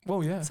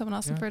 Well, yeah. Someone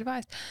asking yeah. for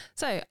advice.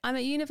 So I'm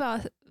at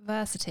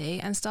university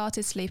and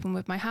started sleeping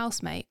with my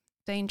housemate.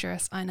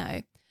 Dangerous, I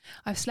know.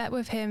 I've slept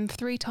with him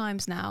 3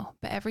 times now,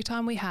 but every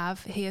time we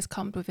have, he has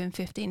come within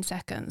 15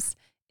 seconds.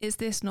 Is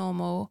this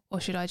normal,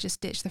 or should I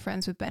just ditch the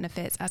friends with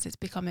benefits as it's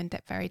becoming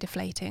very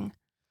deflating?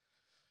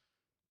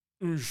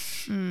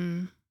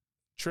 Oosh.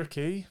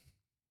 Tricky.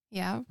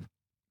 Yeah.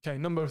 Okay,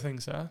 number of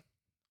things there.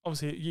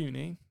 Obviously at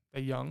uni,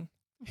 they're young.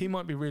 He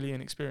might be really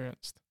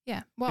inexperienced.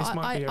 Yeah. Well, This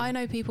might be I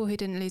know people who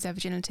didn't lose their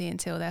virginity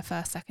until their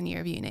second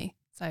year of uni.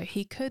 So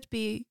he could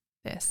be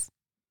this.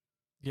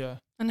 Yeah.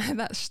 I know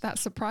that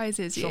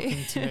surprises you.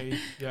 Shocking to me.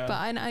 Yeah. But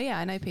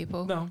I know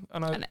people. No,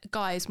 And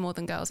guys more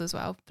than girls as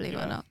well, believe it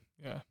or not.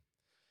 Yeah.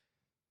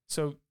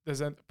 So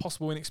there's a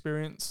possible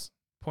inexperience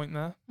point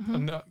there. Mhm.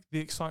 And the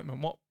excitement.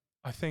 What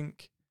I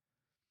think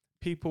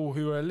people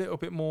who are a little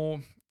bit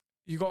more,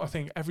 you got to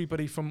think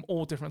everybody from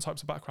all different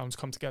types of backgrounds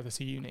come together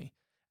to uni.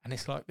 And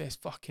it's like this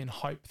fucking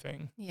hype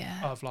thing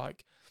Yeah. of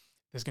like,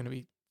 there's going to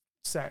be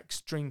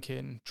sex,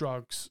 drinking,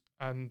 drugs,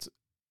 and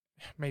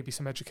maybe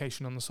some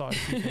education on the side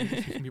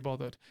if you can be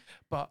bothered.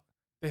 But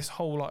this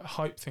whole like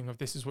hype thing of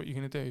this is what you're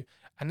going to do.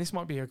 And this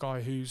might be a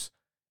guy who's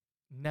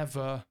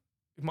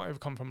it might have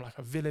come from like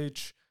a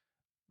village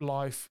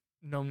life,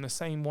 known the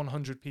same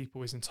 100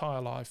 people his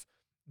entire life,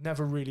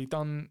 never really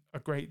done a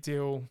great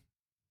deal.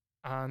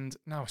 And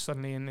now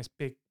suddenly in this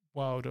big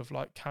world of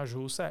like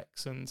casual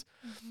sex and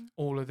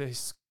all of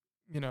this,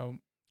 you know.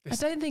 I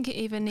don't think it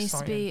even needs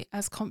to be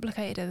as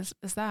complicated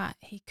as that.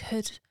 He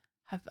could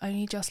have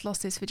only just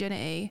lost his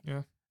virginity.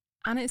 Yeah.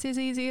 And it's as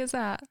easy as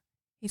that.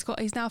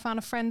 He's now found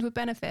a friend with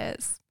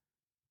benefits.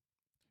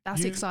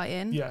 That's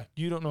exciting. Yeah,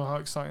 you don't know how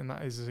exciting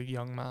that is as a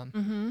young man.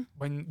 Mm-hmm.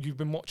 When you've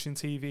been watching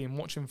TV and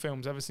watching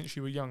films ever since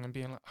you were young and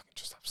being like, I can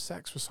just have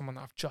sex with someone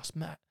that I've just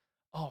met.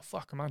 Oh,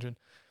 fuck, imagine.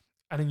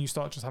 And then you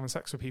start just having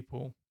sex with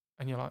people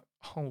and you're like,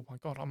 oh my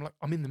God,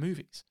 I'm in the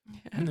movies. Yeah.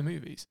 I'm in the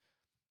movies.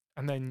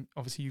 And then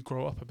obviously you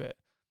grow up a bit.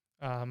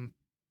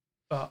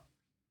 But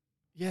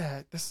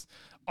yeah,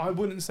 I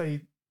wouldn't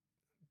say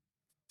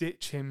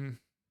ditch him.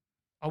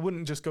 I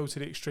wouldn't just go to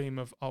the extreme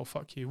of, oh,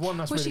 fuck you. One,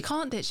 that's well, really... she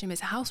can't ditch him.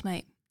 It's a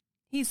housemate.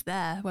 He's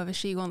there, whether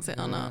she wants it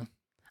or not.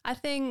 I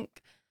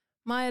think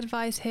my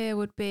advice here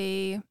would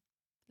be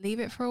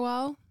leave it for a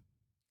while.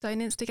 Don't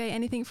instigate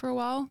anything for a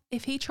while.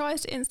 If he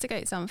tries to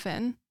instigate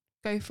something,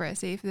 go for it.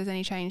 See if there's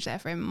any change there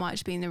for him. It might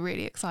just be in the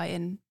really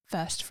exciting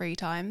first 3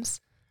 times.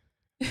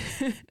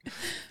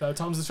 Third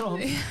time's the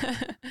charm.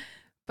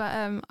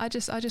 But I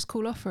just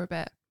cool off for a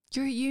bit.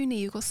 You're at uni,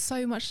 you've got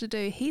so much to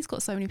do. He's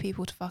got so many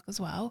people to fuck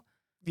as well.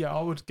 Yeah,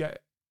 I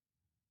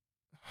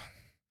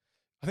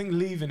think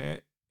leaving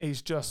it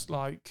is just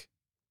like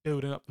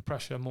building up the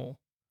pressure more.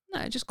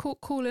 No, just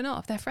cooling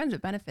off. They're friends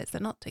with benefits.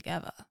 They're not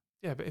together.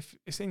 Yeah, but if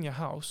it's in your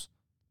house,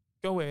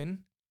 go in,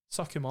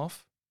 suck him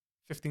off,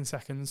 15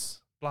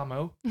 seconds,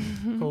 blammo,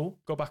 cool,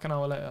 go back an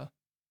hour later.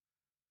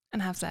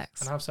 And have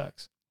sex.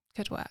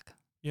 Could work.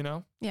 You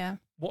know? Yeah.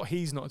 What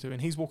he's not doing,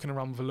 he's walking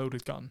around with a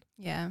loaded gun.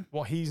 Yeah.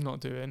 What he's not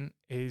doing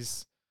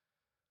is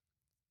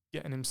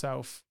getting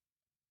himself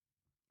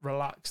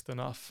relaxed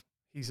enough.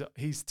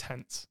 He's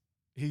tense.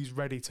 He's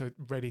ready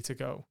to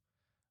go.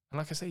 And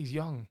like I say, he's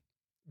young.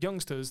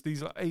 Youngsters,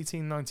 these like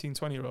 18, 19,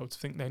 20-year-olds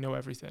think they know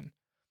everything.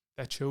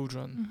 They're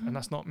children. And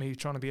that's not me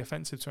trying to be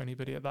offensive to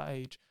anybody at that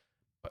age.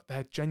 But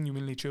they're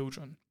genuinely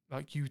children.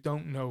 Like, you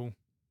don't know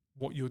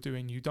what you're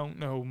doing, you don't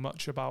know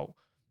much about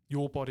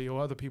your body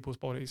or other people's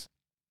bodies,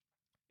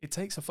 it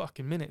takes a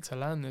fucking minute to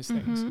learn these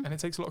things, and it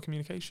takes a lot of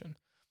communication.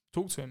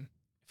 Talk to him.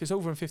 If it's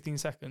over in 15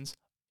 seconds,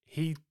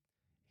 he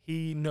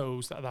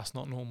knows that that's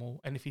not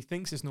normal, and if he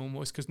thinks it's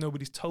normal, it's because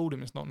nobody's told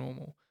him it's not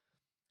normal.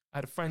 I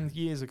had a friend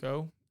years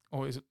ago.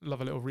 Always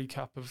love a little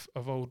recap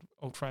of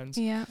old friends.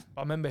 Yeah.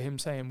 But I remember him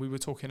saying, we were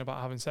talking about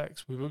having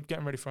sex. We were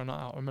getting ready for a night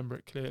out. I remember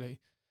it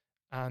clearly.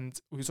 And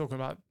we were talking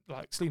about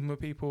like sleeping with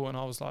people. And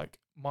I was like,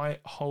 my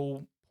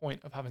whole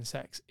point of having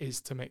sex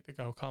is to make the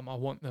girl come. I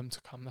want them to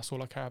come. That's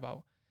all I care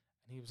about.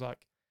 And he was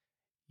like,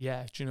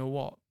 yeah, do you know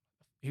what?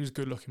 He was a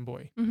good looking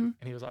boy. And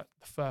he was like,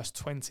 the first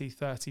 20,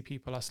 30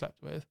 people I slept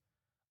with,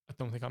 I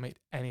don't think I made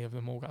any of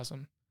them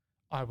orgasm.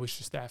 I was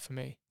just there for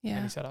me. Yeah.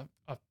 And he said,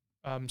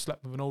 I've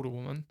slept with an older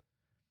woman.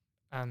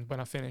 And when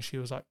I finished, she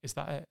was like, is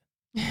that it?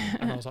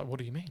 And I was like, what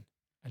do you mean?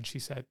 And she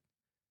said,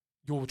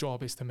 your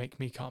job is to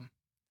make me come.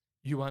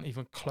 You weren't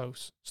even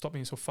close. Stop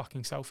being so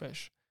fucking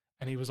selfish.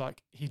 And he was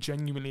like, he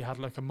genuinely had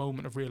like a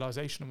moment of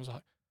realization and was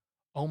like,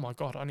 oh my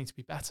God, I need to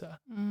be better.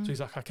 So he's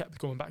like, I kept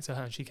going back to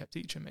her and she kept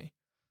teaching me.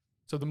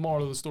 So the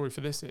moral of the story for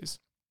this is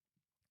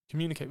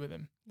communicate with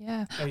him.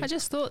 Yeah. I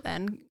just thought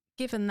then,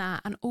 given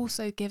that, and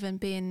also given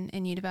being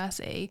in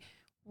university,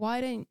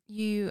 why don't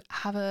you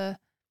have a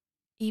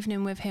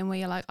evening with him where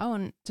you're like, I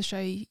want to show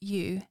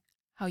you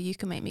how you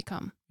can make me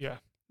come. Yeah.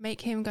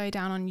 Make him go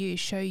down on you,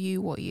 show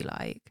you what you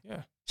like.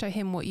 Yeah. Show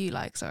him what you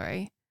like,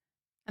 sorry.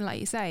 And like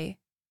you say,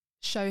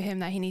 show him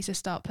that he needs to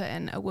start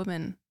putting a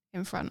woman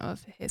in front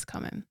of his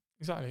coming.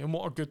 Exactly. And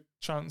what a good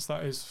chance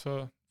that is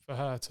for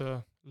her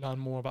to learn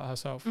more about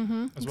herself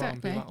as well.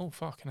 And be like, oh,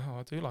 fucking hell,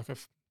 I do like a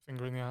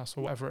finger in the ass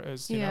or whatever it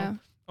is. You know?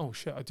 Oh,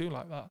 shit, I do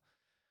like that.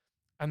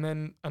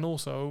 And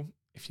also,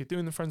 if you're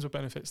doing the friends with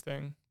benefits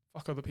thing,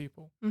 fuck other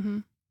people.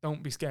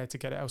 Don't be scared to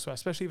get it elsewhere,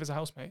 especially if it's a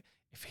housemate.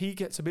 If he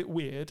gets a bit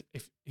weird,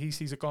 if he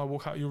sees a guy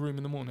walk out of your room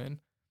in the morning,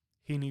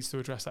 he needs to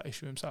address that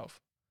issue himself.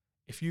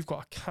 If you've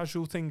got a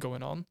casual thing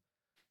going on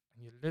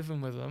and you're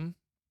living with them,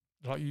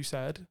 like you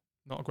said,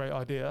 not a great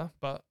idea,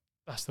 but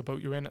that's the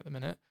boat you're in at the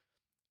minute.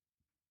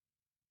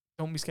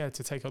 Don't be scared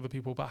to take other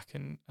people back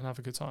and have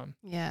a good time.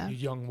 Yeah. You're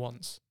young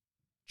once.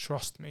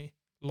 Trust me,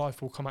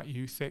 life will come at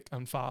you thick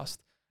and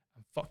fast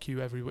and fuck you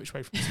every which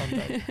way from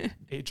Sunday.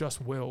 It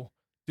just will.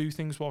 Do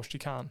things whilst you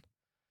can.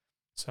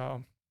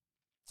 So,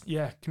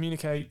 yeah,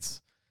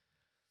 communicate,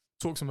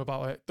 talk to them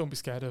about it. Don't be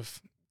scared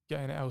of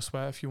getting it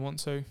elsewhere if you want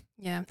to.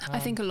 Yeah, I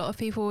think a lot of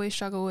people always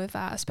struggle with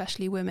that,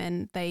 especially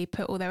women. They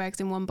put all their eggs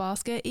in one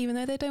basket, even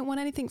though they don't want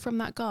anything from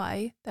that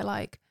guy. They're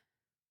like,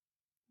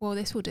 well,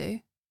 this will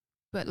do.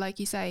 But like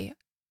you say,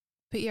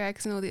 put your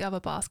eggs in all the other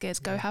baskets,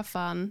 go have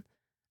fun.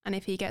 And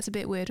if he gets a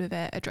bit weird with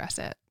it, address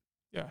it.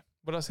 Yeah,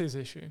 but that's his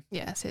issue.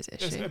 Yeah, it's his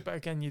issue. But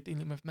again, you're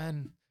dealing with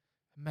men.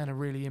 Men are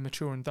really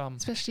immature and dumb.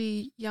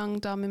 Especially young,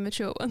 dumb,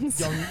 immature ones.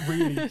 Young,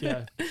 really,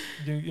 yeah.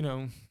 You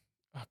know,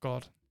 oh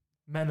God,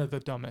 men are the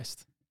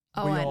dumbest.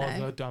 Oh, we I are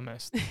know. the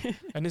dumbest.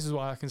 And this is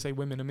why I can say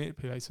women are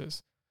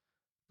manipulators.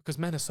 Because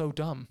men are so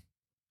dumb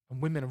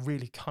and women are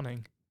really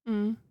cunning.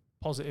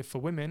 Positive for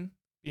women,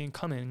 being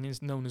cunning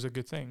is known as a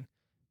good thing.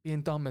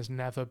 Being dumb has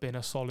never been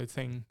a solid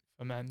thing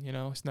for men, you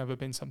know? It's never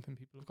been something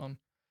people have gone,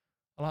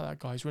 I like that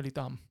guy, he's really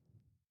dumb,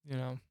 you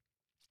know?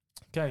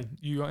 Okay,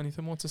 you got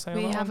anything more to say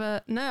on that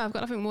one? No, I've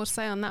got nothing more to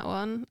say on that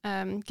one.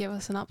 Give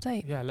us an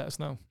update. Yeah, let us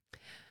know.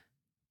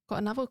 Got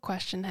another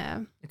question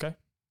here. Okay.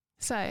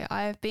 So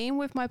I have been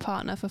with my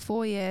partner for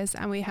 4 years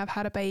and we have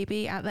had a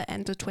baby at the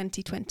end of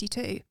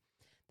 2022.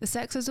 The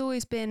sex has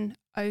always been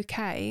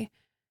okay.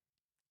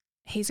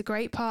 He's a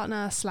great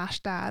partner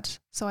 / dad,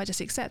 so I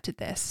just accepted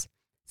this.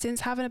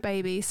 Since having a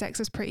baby, sex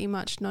is pretty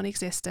much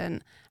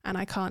non-existent and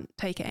I can't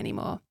take it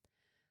anymore.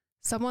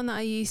 Someone that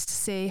I used to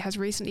see has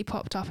recently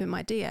popped up in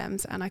my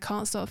DMs and I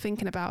can't stop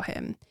thinking about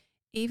him.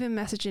 Even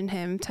messaging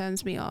him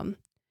turns me on.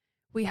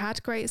 We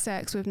had great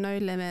sex with no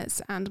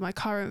limits and my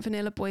current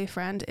vanilla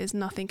boyfriend is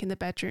nothing in the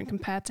bedroom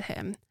compared to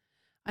him.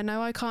 I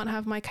know I can't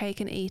have my cake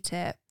and eat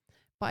it,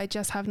 but I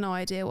just have no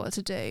idea what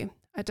to do.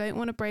 I don't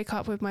want to break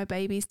up with my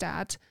baby's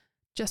dad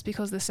just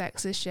because the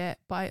sex is shit,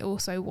 but I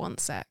also want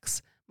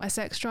sex. My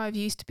sex drive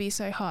used to be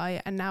so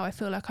high and now I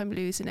feel like I'm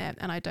losing it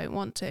and I don't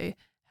want to.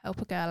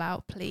 Help a girl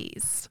out,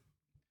 please.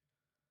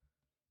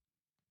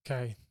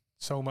 Okay,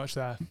 so much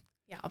there.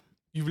 Yeah.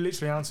 You've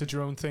literally answered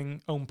your own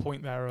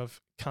point there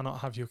of cannot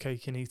have your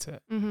cake and eat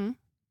it.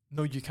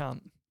 No, you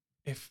can't.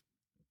 If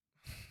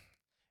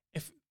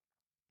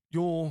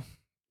you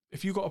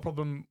got a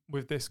problem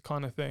with this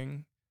kind of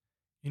thing,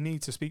 you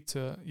need to speak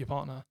to your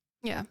partner.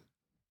 Yeah.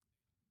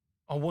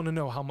 I want to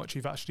know how much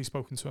you've actually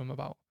spoken to him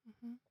about.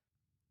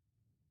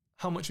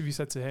 How much have you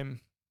said to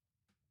him,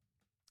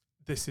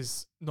 this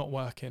is not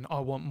working, I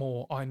want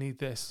more, I need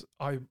this,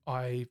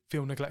 I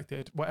feel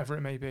neglected, whatever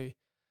it may be.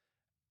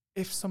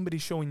 If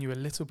somebody's showing you a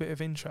little bit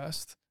of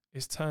interest,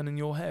 is turning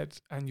your head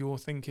and you're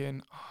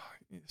thinking,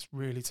 it's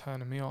really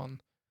turning me on,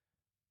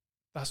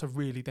 that's a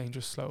really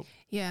dangerous slope.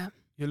 Yeah.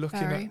 You're looking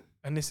at,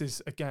 and this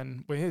is,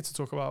 again, we're here to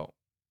talk about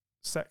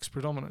sex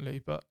predominantly,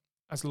 but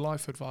as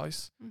life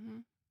advice,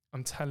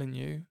 I'm telling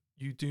you,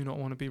 you do not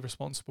want to be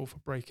responsible for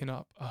breaking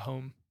up a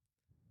home.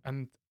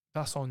 And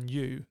that's on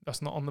you.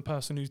 That's not on the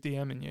person who's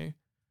DMing you.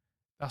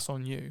 That's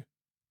on you.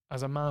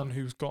 As a man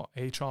who's got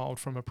a child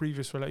from a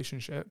previous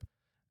relationship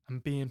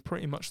and being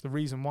pretty much the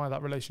reason why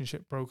that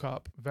relationship broke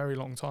up a very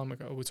long time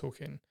ago, we're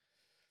talking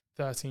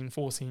 13,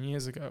 14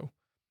 years ago.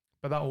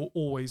 But that will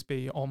always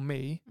be on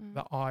me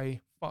that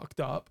I fucked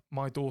up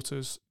my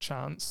daughter's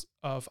chance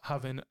of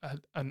having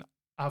an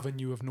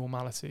avenue of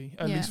normality,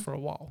 at least for a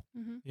while.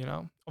 You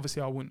know,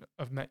 obviously I wouldn't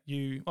have met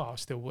you. Well, I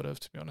still would have,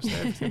 to be honest.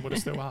 Everything would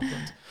have still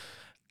happened.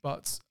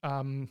 But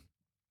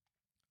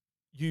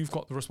you've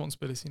got the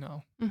responsibility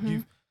now.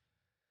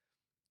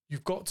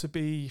 You've got to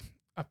be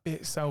a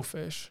bit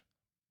selfish,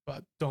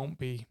 but don't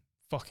be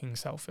fucking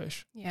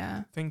selfish.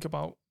 Yeah. Think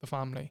about the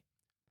family.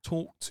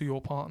 Talk to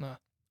your partner.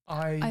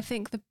 I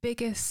think the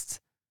biggest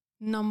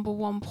number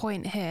one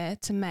point here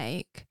to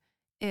make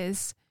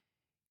is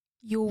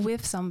you're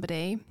with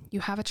somebody, you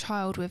have a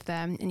child with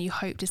them, and you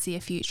hope to see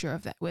a future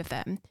with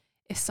them.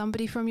 If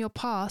somebody from your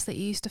past that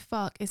you used to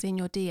fuck is in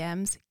your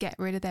DMs, get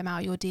rid of them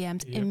out your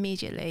DMs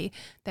immediately.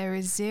 There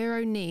is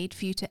zero need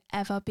for you to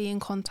ever be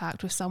in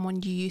contact with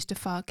someone you used to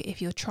fuck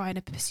if you're trying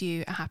to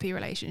pursue a happy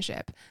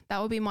relationship.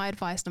 That would be my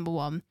advice, number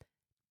one.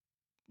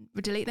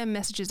 Delete their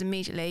messages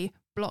immediately,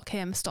 block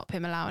him, stop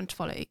him allowing to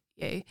follow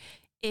you.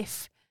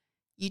 If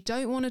you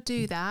don't want to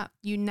do that,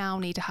 you now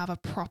need to have a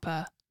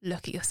proper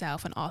look at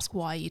yourself and ask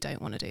why you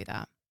don't want to do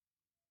that.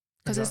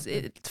 Because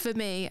for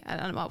me,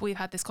 and we've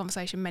had this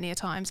conversation many a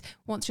times,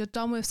 once you're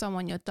done with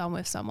someone, you're done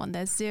with someone.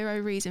 There's zero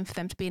reason for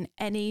them to be in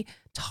any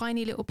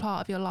tiny little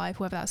part of your life,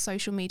 whether that's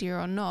social media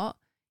or not.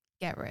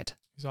 Get rid.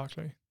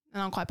 Exactly.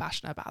 And I'm quite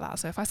passionate about that.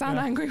 So if I sound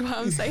angry while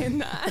I'm saying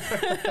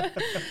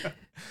that,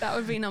 that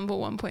would be number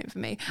one point for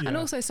me. Yeah. And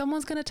also,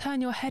 someone's going to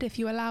turn your head if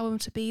you allow them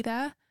to be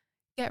there.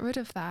 Get rid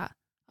of that.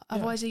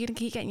 Otherwise, you're going to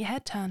keep getting your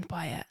head turned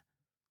by it.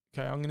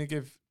 Okay, I'm going to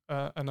give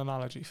an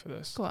analogy for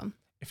this. Go on.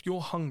 If you're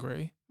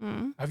hungry,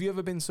 have you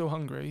ever been so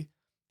hungry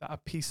that a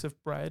piece of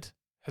bread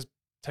has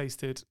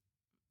tasted,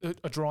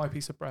 a dry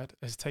piece of bread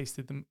has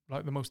tasted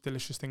like the most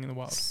delicious thing in the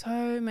world?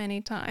 So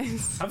many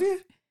times. Have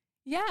you?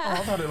 Yeah. Oh,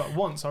 I've had it like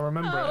once. I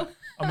remember it.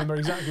 I remember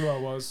exactly where I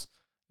was.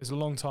 It was a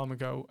long time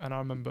ago, and I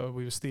remember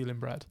we were stealing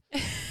bread.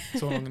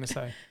 That's all I'm going to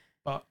say.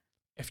 But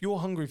if you're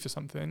hungry for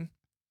something,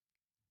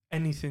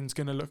 anything's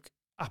going to look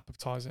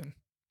appetizing.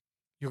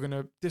 You're going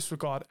to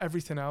disregard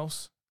everything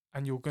else,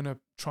 and you're going to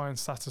try and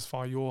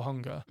satisfy your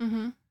hunger.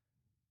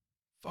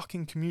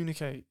 Fucking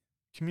communicate.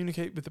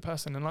 Communicate with the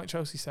person. And like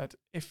Chelsea said,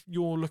 if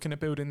you're looking at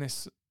building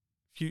this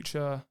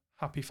future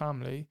happy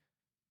family,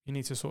 you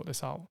need to sort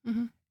this out.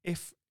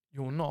 If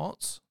you're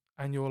not,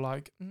 and you're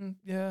like,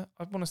 yeah,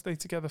 I want to stay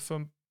together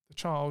for the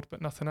child,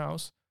 but nothing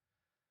else,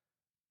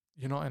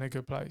 you're not in a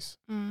good place.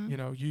 You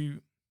know,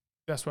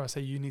 that's where I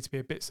say you need to be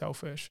a bit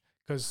selfish,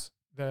 because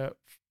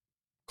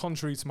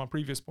contrary to my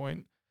previous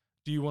point,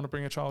 do you want to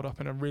bring a child up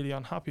in a really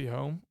unhappy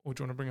home, or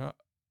do you want to bring a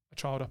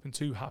child up in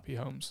two happy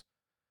homes?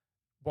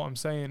 What I'm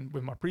saying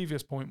with my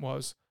previous point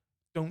was,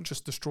 don't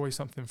just destroy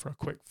something for a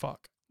quick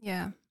fuck.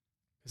 Yeah.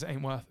 Because it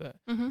ain't worth it.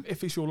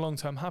 If it's your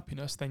long-term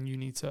happiness, then you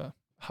need to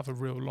have a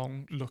real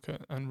long look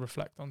at and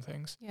reflect on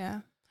things.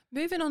 Yeah.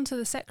 Moving on to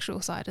the sexual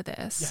side of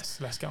this. Yes,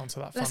 let's get onto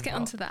that. Let's get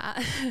onto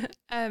that.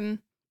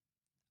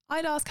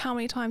 I'd ask, how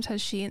many times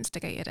has she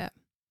instigated it?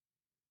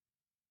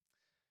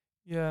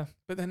 Yeah,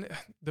 but then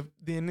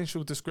the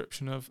initial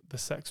description of the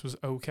sex was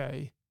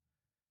okay.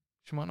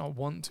 She might not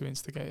want to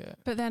instigate it.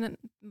 But then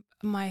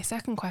my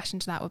second question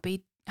to that would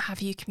be,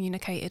 have you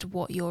communicated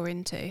what you're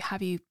into?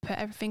 Have you put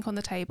everything on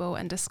the table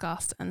and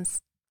discussed and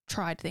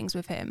tried things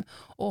with him?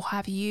 Or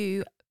have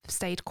you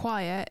stayed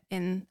quiet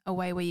in a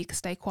way where you can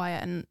stay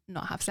quiet and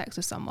not have sex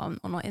with someone,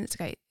 or not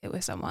instigate it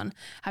with someone?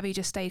 Have you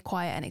just stayed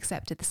quiet and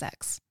accepted the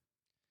sex?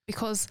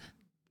 Because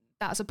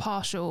that's a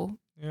partial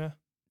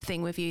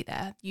thing with you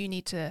there. You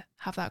need to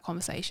have that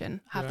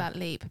conversation, have that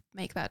leap,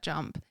 make that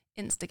jump,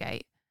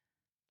 instigate.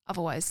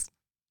 Otherwise,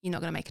 you're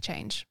not going to make a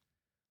change.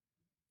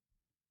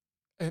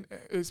 And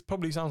it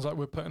probably sounds like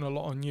we're putting a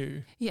lot on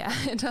you. Yeah,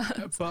 it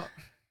does. But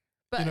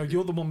you know,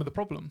 you're the one with the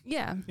problem.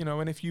 Yeah. You know,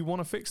 and if you want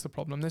to fix the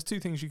problem, there's two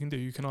things you can do.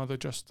 You can either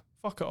just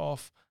fuck it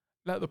off,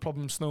 let the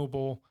problem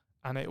snowball,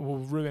 and it will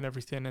ruin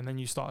everything, and then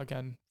you start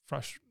again,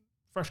 fresh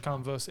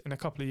canvas in a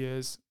couple of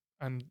years,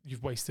 and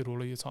you've wasted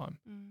all of your time.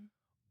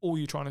 Or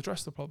you try and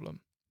address the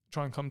problem,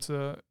 try and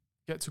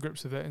get to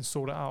grips with it and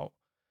sort it out.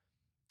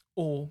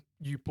 Or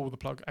you pull the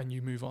plug and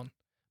you move on.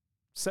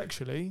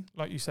 Sexually,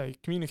 like you say,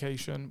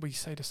 communication, we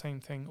say the same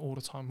thing all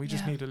the time. We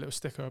just need a little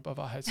sticker above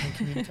our heads saying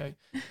communicate.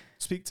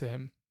 Speak to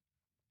him.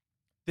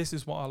 This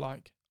is what I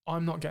like.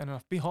 I'm not getting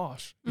enough. Be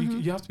harsh.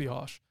 You have to be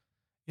harsh.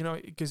 You know,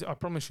 because I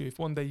promise you, if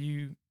one day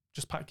you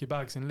just pack your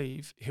bags and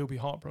leave, he'll be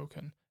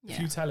heartbroken. If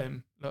you tell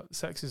him that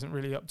sex isn't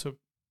really up to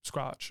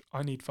scratch,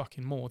 I need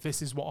fucking more.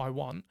 This is what I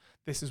want.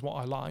 This is what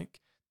I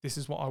like. This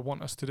is what I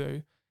want us to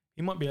do.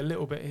 He might be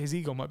his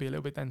ego might be a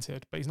little bit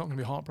dented, but he's not going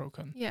to be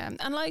heartbroken. Yeah,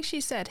 and like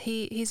she said,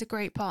 he's a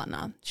great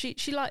partner. She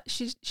likes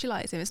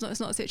him. It's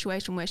not a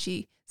situation where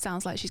she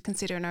sounds like she's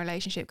considering a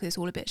relationship because it's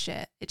all a bit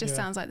shit. It just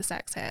sounds like the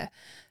sex here.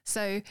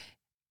 So,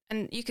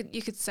 and you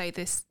could say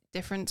this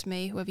different to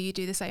me, whether you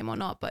do the same or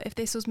not. But if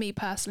this was me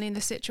personally in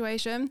this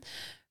situation,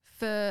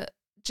 for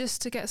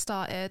just to get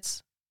started,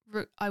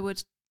 I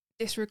would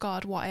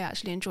disregard what I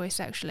actually enjoy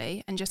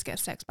sexually and just get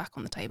sex back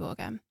on the table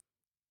again.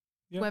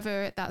 Yeah.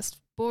 Whether that's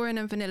boring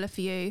and vanilla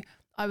for you,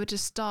 I would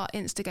just start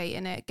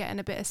instigating it, getting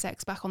a bit of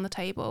sex back on the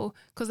table,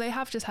 because they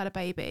have just had a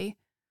baby.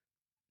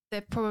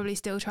 They're probably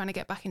still trying to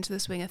get back into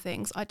the swing of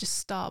things. I just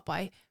start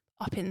by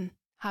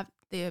have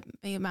the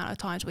amount of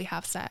times we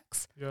have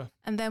sex. Yeah.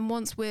 And then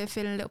once we're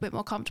feeling a little bit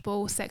more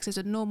comfortable, sex is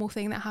a normal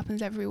thing that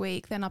happens every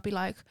week, then I'll be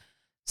like,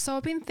 so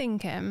I've been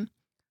thinking,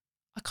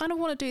 I kind of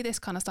want to do this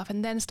kind of stuff,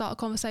 and then start a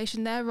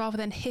conversation there rather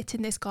than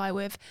hitting this guy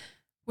with,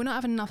 we're not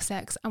having enough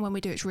sex, and when we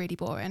do, it's really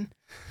boring.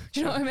 Do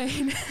you know what I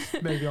mean?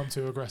 Maybe I'm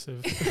too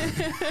aggressive.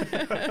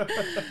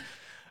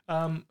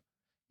 I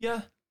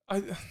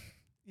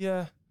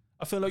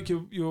feel like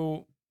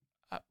you're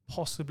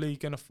possibly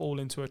going to fall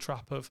into a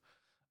trap of,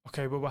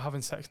 okay, well, we're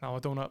having sex now. I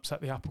don't want to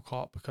upset the apple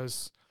cart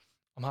because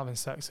I'm having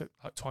sex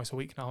like twice a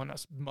week now, and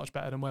that's much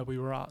better than where we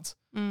were at.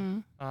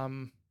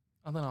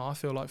 I don't know. I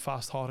feel like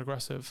fast, hard,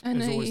 aggressive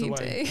is always the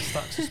way.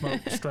 Stacks of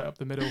smoke straight up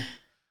the middle.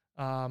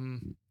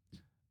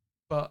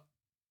 But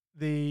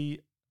there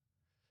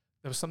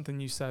was something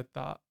you said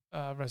that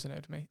resonated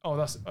with me.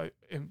 Oh,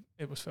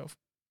 it was filth.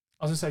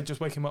 I was gonna say, just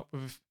wake him up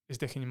with his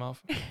dick in your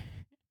mouth.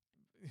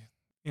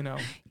 You know.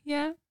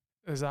 Yeah.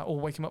 Is that, or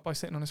wake him up by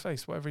sitting on his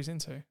face, whatever he's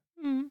into.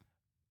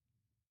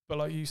 But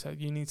like you said,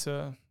 you need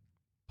to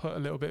put a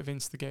little bit of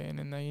instigating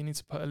in there. You need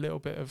to put a little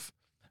bit of,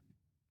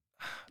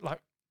 like,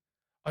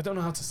 I don't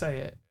know how to say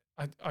it.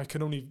 I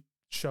can only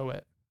show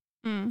it.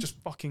 Just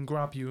fucking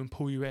grab you and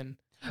pull you in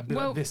and be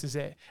like, this is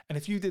it. And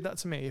if you did that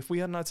to me, if we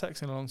hadn't had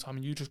sex in a long time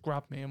and you just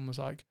grabbed me and was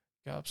like,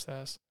 get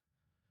upstairs,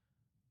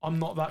 I'm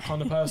not that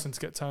kind of person to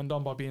get turned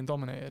on by being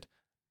dominated.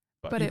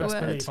 But you best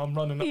believe I'm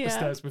running up the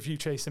stairs with you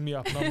chasing me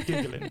up, and I'm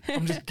giggling.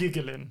 I'm just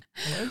giggling.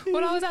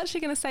 What I was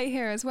actually going to say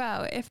here as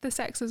well, if the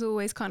sex has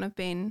always kind of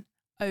been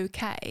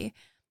okay,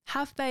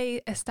 have they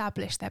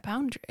established their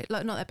boundaries?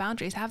 Like, not their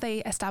boundaries, have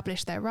they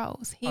established their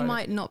roles? He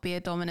might not be a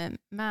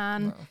dominant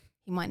man. No.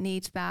 He might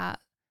need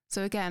that.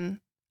 So again,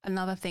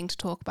 another thing to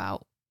talk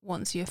about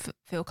once you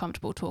feel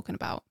comfortable talking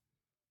about.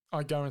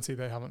 I guarantee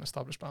they haven't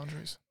established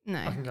boundaries. No.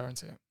 I can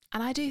guarantee it.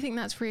 And I do think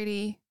that's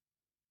really...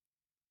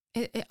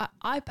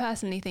 I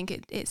personally think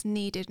it's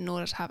needed in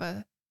order to have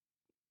a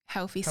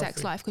healthy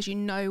sex life, because you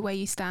know where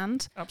you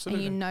stand.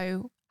 Absolutely. And you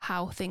know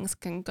how things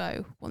can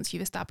go once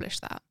you've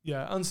established that.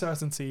 Yeah,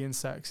 uncertainty in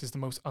sex is the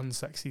most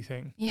unsexy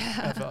thing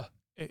ever.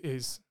 It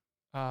is.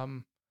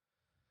 And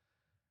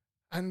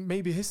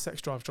maybe his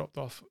sex drive dropped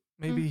off.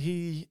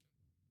 Maybe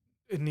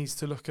it needs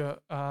to look at,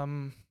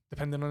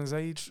 depending on his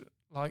age,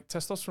 like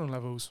testosterone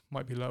levels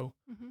might be low.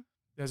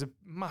 There's a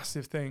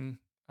massive thing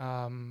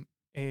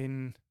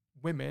in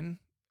women.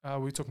 We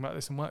were talking about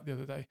this in work the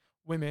other day.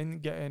 Women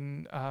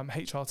getting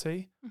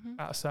HRT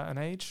at a certain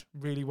age,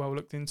 really well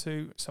looked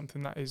into,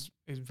 something that is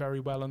very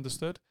well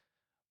understood.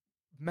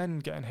 Men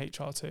getting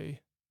HRT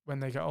when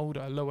they get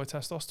older, lower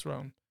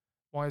testosterone.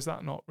 Why is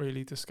that not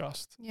really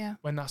discussed? Yeah.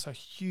 When that's a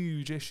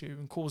huge issue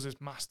and causes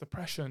mass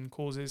depression,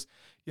 causes,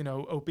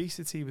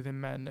 obesity within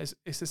men.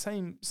 It's the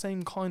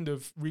same kind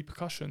of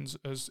repercussions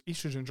as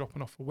estrogen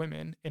dropping off for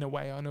women in a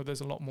way. I know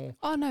there's a lot more.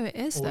 Oh no, it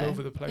is all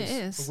over the place.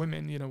 It is. For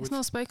women, it's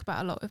not spoke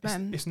about a lot with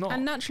men. It's not.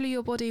 And naturally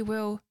your body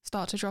will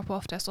start to drop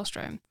off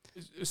testosterone.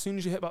 As soon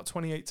as you hit about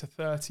 28 to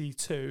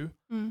 32,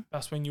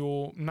 that's when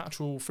your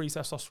natural free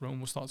testosterone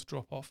will start to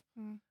drop off.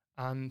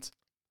 And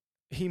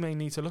he may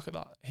need to look at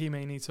that. He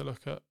may need to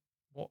look at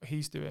what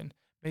he's doing.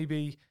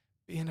 Maybe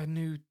being a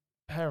new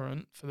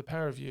parent for the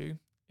pair of you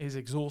is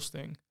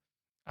exhausting,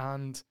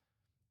 and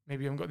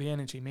maybe you haven't got the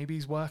energy. Maybe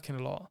he's working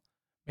a lot.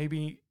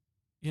 Maybe,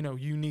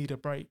 you need a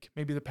break.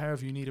 Maybe the pair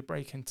of you need a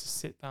break and to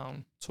sit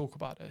down, talk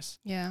about this.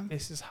 Yeah.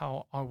 This is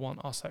how I want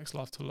our sex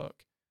life to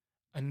look.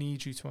 I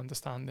need you to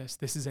understand this.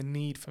 This is a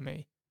need for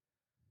me.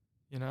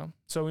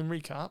 So in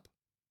recap,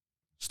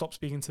 stop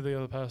speaking to the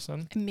other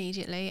person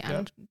immediately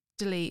and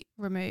delete,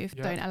 remove,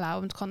 don't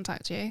allow them to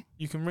contact you.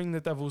 You can ring the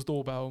devil's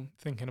doorbell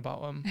thinking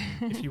about them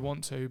if you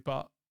want to,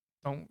 but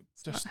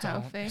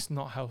it's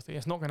not healthy.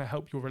 It's not going to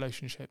help your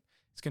relationship.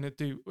 It's going to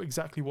do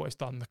exactly what it's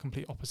done, the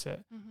complete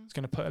opposite. It's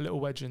going to put a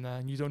little wedge in there,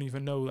 and you don't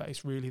even know that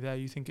it's really there.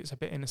 You think it's a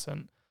bit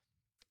innocent.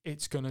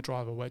 It's going to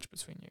drive a wedge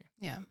between you.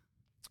 Yeah.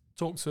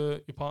 Talk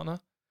to your partner,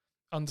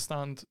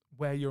 understand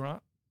where you're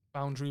at,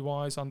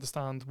 boundary-wise,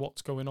 understand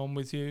what's going on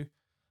with you,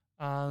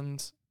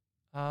 and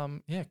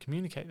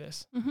communicate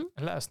this and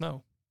let us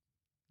know.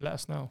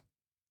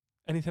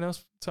 Anything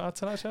else to add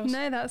to that, Chelsea?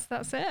 No,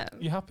 that's it.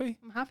 You happy?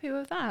 I'm happy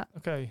with that.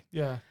 Okay,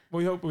 yeah.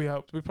 We hope we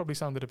helped. We probably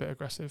sounded a bit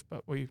aggressive,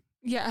 but we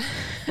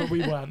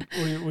weren't.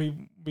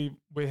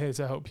 We're here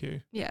to help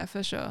you. Yeah,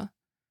 for sure.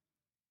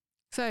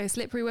 So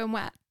slippery when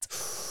wet.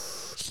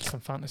 Some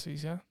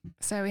fantasies, yeah?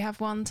 So we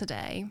have one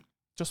today.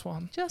 Just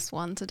one? Just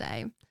one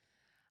today.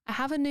 I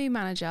have a new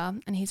manager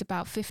and he's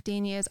about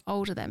 15 years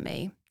older than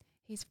me.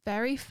 He's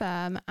very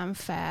firm and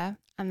fair,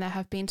 and there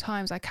have been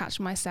times I catch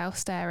myself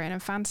staring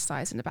and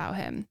fantasizing about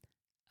him.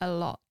 A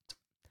lot.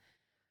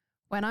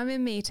 When I'm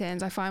in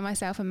meetings, I find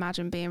myself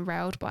imagine being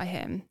railed by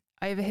him,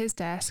 over his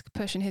desk,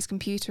 pushing his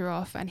computer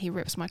off, and he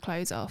rips my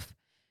clothes off.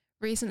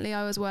 Recently,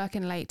 I was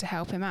working late to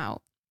help him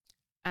out,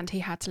 and he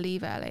had to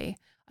leave early.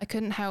 I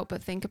couldn't help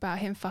but think about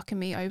him fucking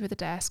me over the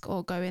desk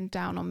or going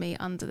down on me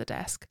under the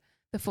desk.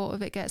 The thought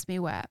of it gets me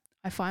wet.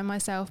 I find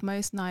myself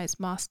most nights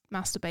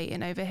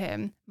masturbating over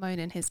him,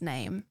 moaning his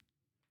name.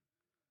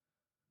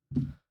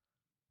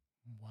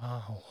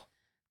 Wow.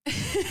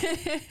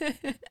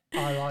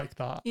 I like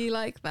that. You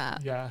like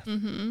that? Yeah.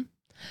 Mm-hmm.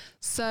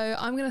 So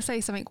I'm going to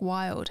say something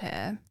wild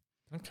here.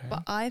 Okay.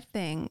 But I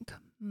think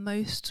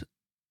most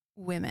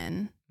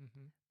women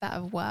that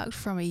have worked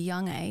from a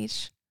young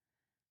age,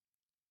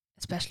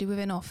 especially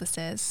within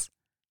offices,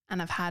 and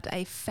have had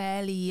a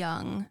fairly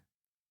young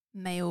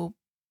male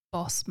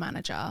boss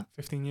manager.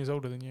 15 years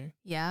older than you?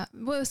 Yeah.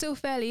 Well, still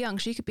fairly young.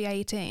 She could be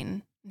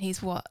 18. And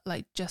he's what,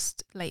 like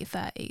just late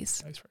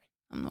 30s? 33.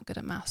 I'm not good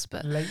at maths,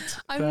 but Late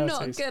 30s. I'm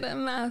not good at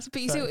maths.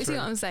 But you see what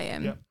I'm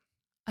saying? Yep.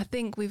 I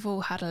think we've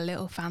all had a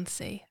little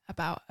fancy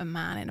about a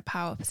man in a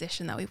power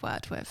position that we've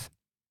worked with.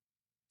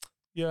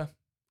 Yeah.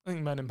 I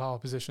think men in power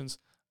positions.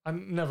 I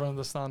never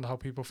understand how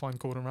people find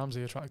Gordon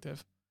Ramsay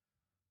attractive.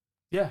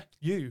 Yeah,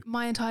 you.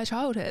 My entire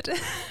childhood.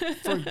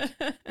 Freak.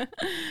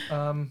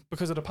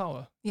 Because of the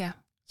power. Yeah.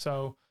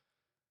 So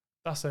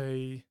that's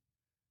a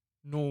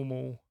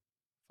normal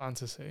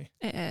fantasy.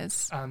 It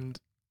is. And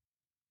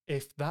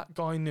if that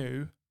guy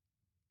knew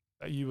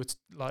that you were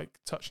like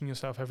touching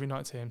yourself every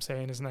night to him,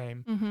 saying his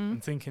name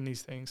and thinking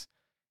these things,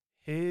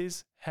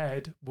 his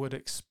head would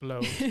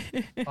explode.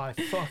 I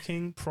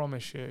fucking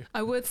promise you.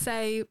 I would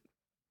say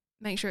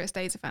make sure it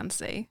stays a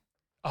fantasy.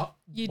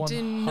 You 100%.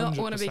 do not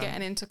want to be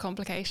getting into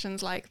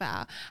complications like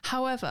that.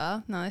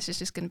 However, no, this is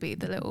just going to be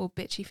the little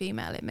bitchy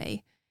female in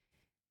me.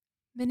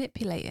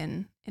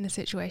 Manipulating in a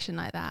situation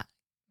like that.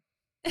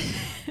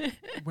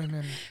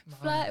 Women.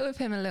 Flirt with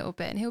him a little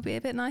bit and he'll be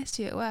a bit nice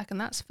to you at work, and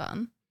that's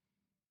fun.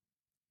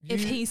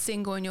 If he's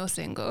single and you're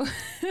single.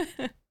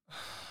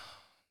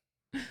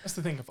 That's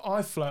the thing. If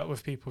I flirt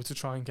with people to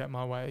try and get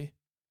my way,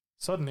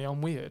 suddenly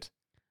I'm weird.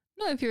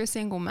 Not if you're a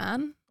single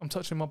man. I'm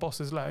touching my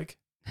boss's leg.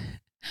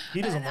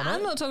 He doesn't want it.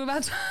 I'm not talking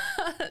about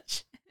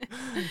touch.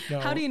 No.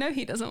 How do you know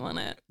he doesn't want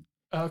it?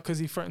 Because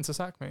he threatened to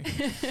sack me.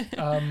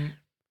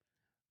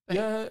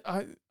 Yeah,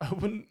 I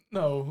wouldn't.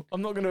 No,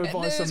 I'm not going to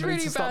advise somebody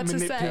really to start bad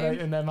to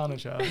manipulating their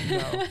manager.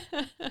 No,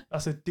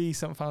 that's a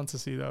decent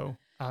fantasy though,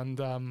 and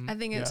I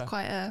think it's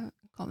quite a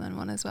common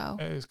one as well.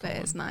 It is common.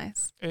 But it's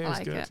nice. It I is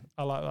like good. it.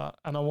 I like that,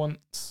 and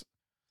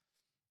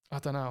I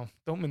don't know.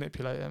 Don't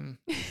manipulate him.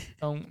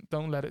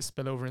 don't let it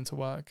spill over into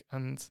work.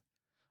 And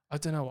I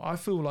don't know. I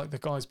feel like the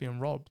guy's being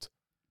robbed.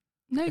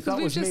 No, because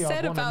we've just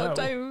said about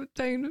know.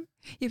 don't.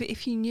 Yeah, but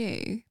if you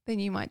knew, then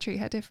you might treat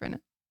her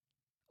different,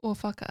 or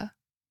fuck her.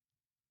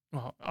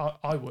 Well,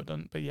 I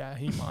wouldn't, but yeah,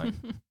 he might.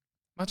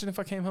 Imagine if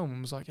I came home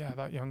and was like, yeah,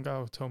 that young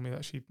girl told me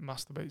that she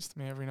masturbates to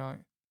me every night.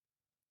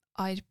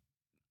 I'd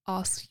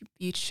ask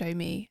you to show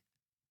me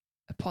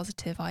a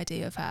positive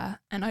idea of her,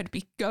 and I'd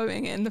be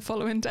going in the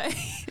following day.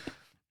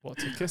 What,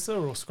 to kiss her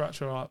or scratch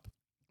her up?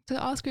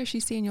 To ask her if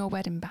she's seen your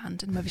wedding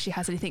band and whether she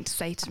has anything to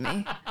say to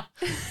me.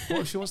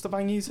 What if she wants to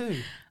bang you too?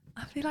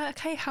 I'd be like,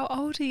 okay, how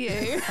old are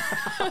you?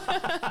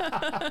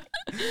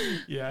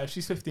 Yeah, if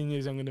she's 15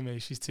 years younger than me,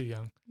 she's too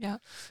young. Yeah.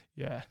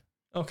 Yeah.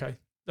 Okay.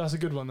 That's a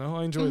good one though.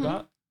 I enjoyed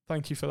that.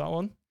 Thank you for that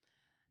one.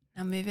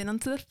 Now moving on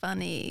to the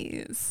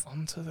funnies.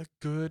 On to the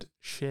good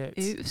shit.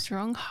 Oops,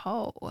 wrong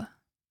hole.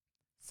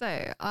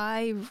 So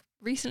I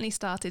recently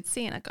started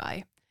seeing a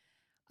guy.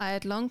 I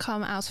had long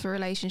come out of a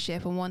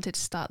relationship and wanted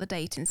to start the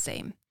dating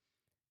scene.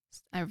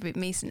 I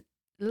recently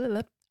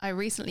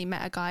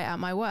met a guy at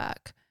my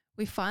work.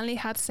 We finally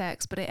had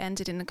sex, but it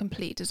ended in a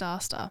complete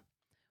disaster.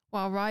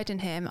 While riding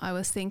him, I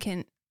was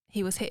thinking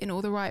he was hitting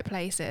all the right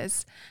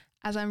places.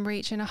 As I'm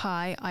reaching a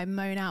high, I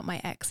moan out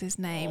my ex's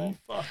name.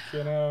 Oh,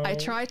 fucking hell. I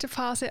try to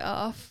pass it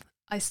off.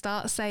 I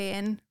start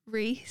saying,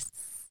 Reese,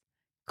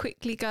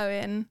 quickly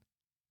going,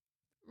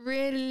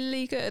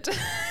 really good.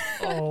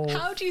 Oh,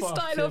 how do you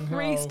style off hell.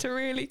 Reese to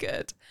really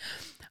good?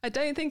 I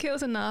don't think it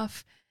was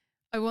enough.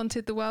 I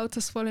wanted the world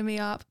to swallow me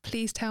up.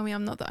 Please tell me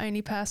I'm not the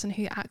only person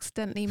who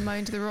accidentally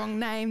moaned the wrong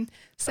name.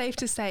 Safe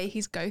to say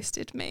he's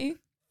ghosted me.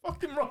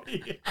 Fucking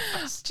right.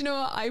 Yes. Do you know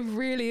what? I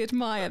really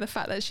admire the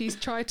fact that she's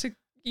tried to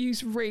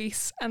use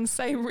Reese and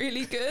say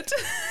really good.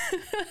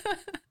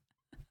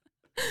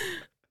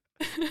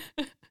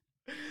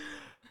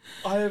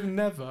 I have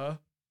never,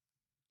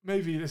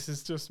 maybe this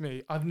is just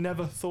me, I've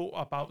never thought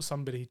about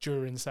somebody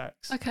during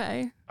sex.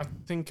 Okay. I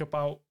think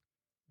about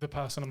the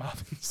person I'm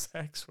having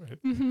sex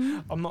with.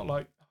 Mm-hmm. I'm not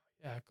like, oh,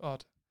 yeah,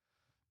 God,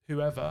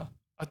 whoever.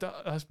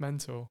 That's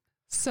mental.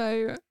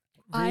 So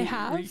I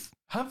have.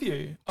 Have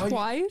you?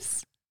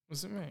 Twice.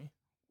 Was it me?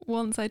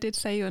 Once I did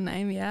say your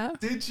name, yeah.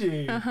 Did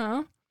you?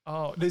 Uh-huh.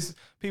 Oh, this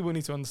people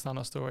need to understand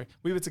our story.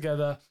 We were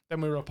together,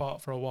 then we were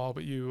apart for a while,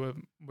 but you were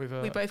with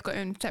a... We both got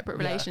in separate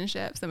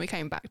relationships, then we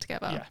came back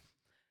together. Yeah.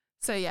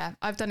 So yeah,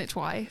 I've done it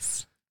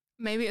twice.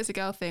 Maybe it's a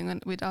girl thing,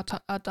 and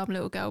our dumb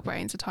little girl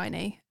brains are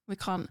tiny. We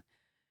can't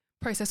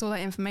process all that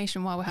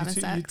information while we're having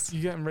sex.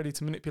 You're getting ready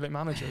to manipulate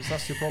managers.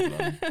 That's your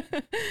problem.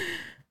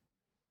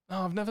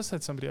 No, I've never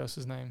said somebody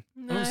else's name.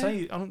 No.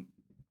 I don't.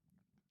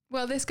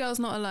 Well, this girl's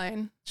not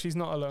alone. She's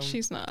not alone.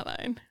 She's not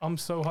alone. I'm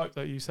so hyped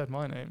that you said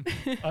my name.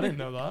 I didn't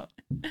know that.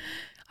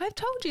 I've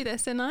told you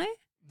this, didn't I?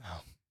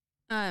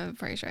 No. I'm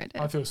pretty sure I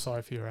did. I feel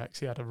sorry for your ex.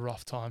 He had a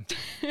rough time.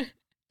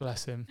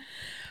 Bless him.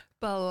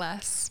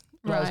 Bless.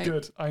 That was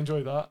good. I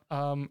enjoyed that.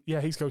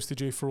 Yeah, he's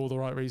ghosted you for all the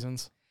right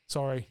reasons.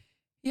 Sorry.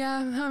 Yeah,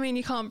 I mean,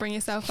 you can't bring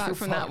yourself back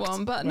from that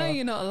one, but no,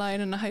 you're not alone,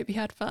 and I hope you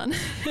had fun.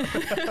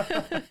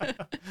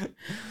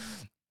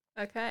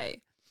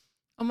 Okay.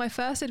 On my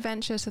first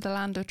adventure to the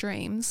land of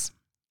dreams,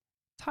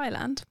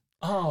 Thailand.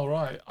 Oh,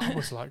 right. I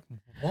was like,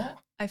 what?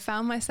 I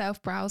found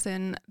myself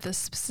browsing the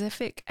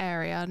specific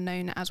area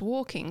known as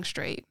Walking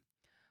Street.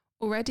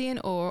 Already in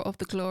awe of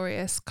the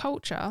glorious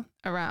culture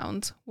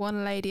around,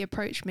 one lady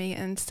approached me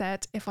and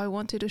said if I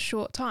wanted a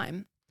short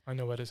time. I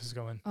know where this is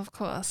going. Of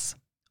course.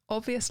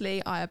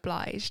 Obviously, I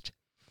obliged.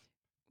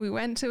 We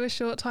went to a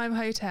short time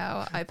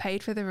hotel. I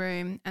paid for the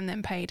room and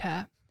then paid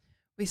her.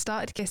 We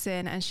started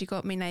kissing and she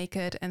got me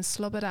naked and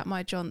slobbered at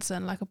my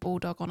Johnson like a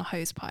bulldog on a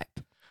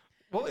hosepipe.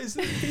 What is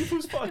it?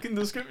 People's fucking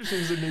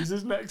descriptions in these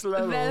is next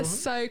level. They're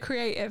so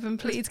creative, and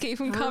please keep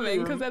them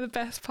coming because they're the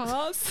best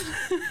parts.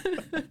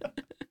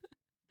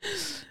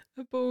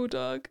 A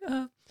bulldog.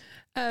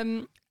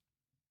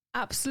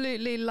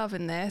 Absolutely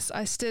loving this.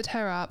 I stood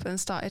her up and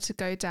started to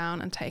go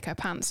down and take her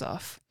pants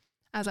off.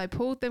 As I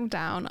pulled them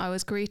down, I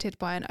was greeted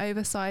by an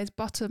oversized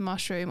butter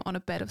mushroom on a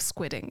bed of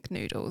squid ink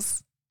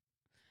noodles.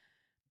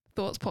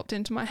 Thoughts popped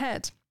into my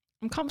head.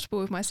 I'm comfortable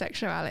with my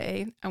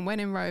sexuality and when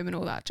in Rome and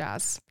all that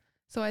jazz.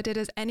 So I did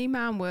as any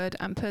man would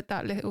and put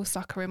that little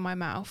sucker in my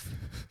mouth.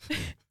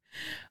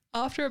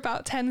 After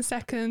about 10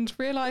 seconds,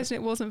 realising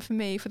it wasn't for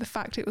me for the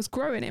fact it was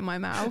growing in my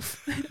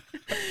mouth,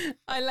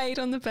 I laid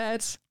on the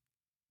bed.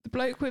 The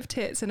bloke with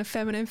tits and a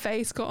feminine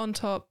face got on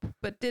top,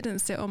 but didn't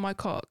sit on my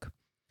cock.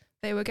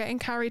 They were getting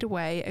carried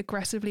away,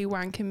 aggressively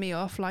wanking me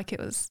off like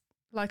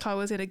I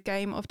was in a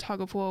game of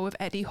tug of war with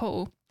Eddie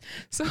Hall.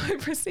 So I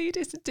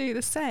proceeded to do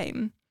the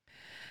same.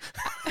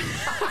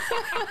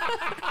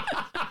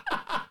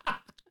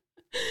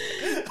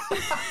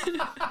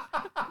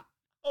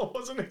 I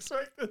wasn't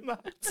expecting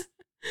that.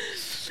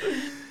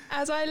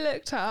 As I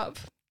looked up,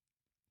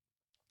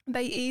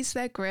 they eased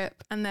their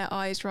grip and their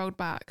eyes rolled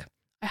back.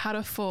 I had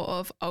a thought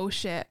of, oh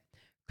shit.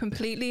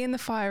 Completely in the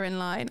firing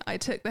line, I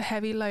took the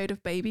heavy load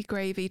of baby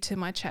gravy to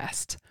my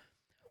chest.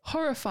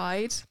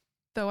 Horrified,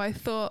 though I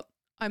thought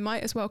I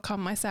might as well come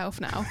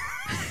myself now.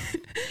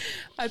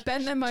 I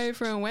bent them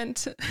over and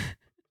went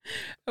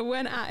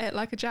at it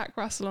like a Jack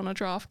Russell on a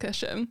draft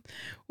cushion.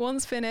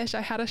 Once finished,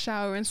 I had a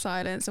shower in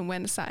silence and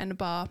went and sat in a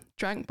bar,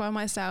 drank by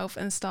myself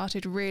and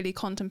started really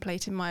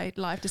contemplating my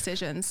life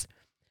decisions.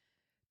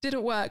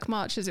 Didn't work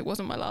much as it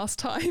wasn't my last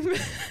time.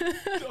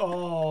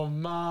 Oh,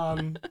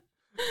 man.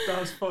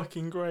 That's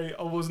fucking great.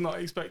 I was not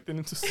expecting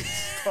him to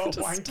start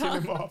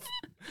wanking him off.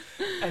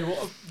 Hey,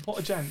 what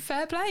a gent.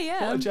 Fair play,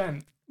 yeah. What a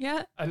gent.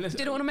 Yeah. And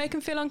didn't want to make him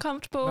feel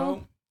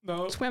uncomfortable.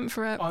 No. Just went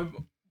for it.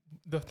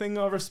 The thing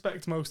I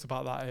respect most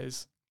about that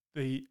is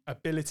the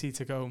ability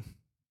to go,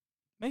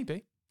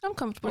 maybe. I'm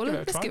comfortable.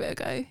 Let's give it a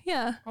go.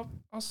 Yeah.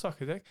 I'll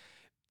suck a dick.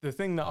 The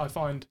thing that I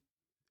find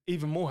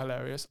even more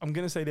hilarious, I'm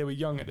going to say they were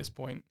young at this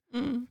point.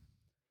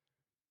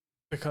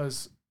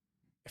 Because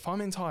if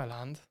I'm in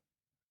Thailand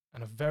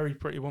and a very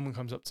pretty woman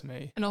comes up to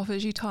me and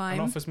offers you time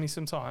and offers me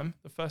some time,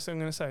 the first thing I'm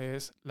going to say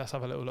is, let's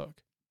have a little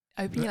look.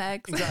 Open your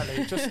legs.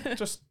 Exactly.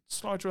 just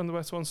slide your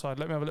underwear to one side.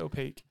 Let me have a little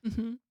peek.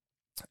 Mm-hmm.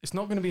 It's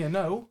not going to be a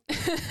no.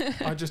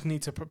 I just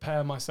need to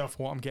prepare myself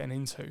for what I'm getting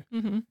into,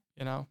 you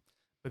know?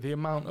 But the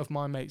amount of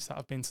my mates that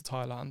have been to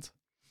Thailand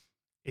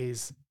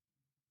is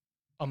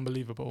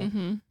unbelievable.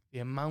 The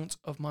amount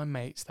of my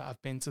mates that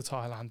have been to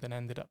Thailand and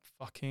ended up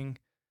fucking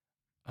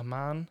a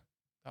man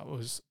that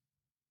was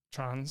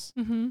trans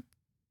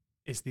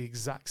is the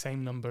exact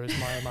same number as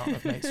my amount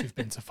of mates who've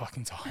been to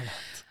fucking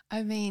Thailand.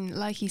 I mean,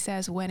 like he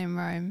says, when in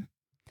Rome.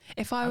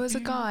 If I was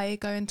a guy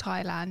going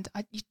Thailand,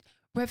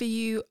 whether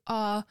you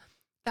are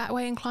that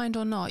way inclined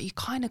or not, you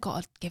kind of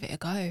got to give it a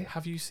go.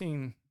 Have you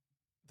seen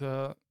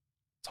the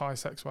Thai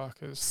sex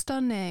workers?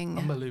 Stunning.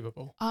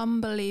 Unbelievable.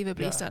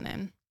 Unbelievably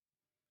stunning.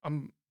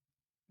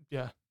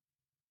 Yeah.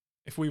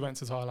 If we went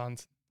to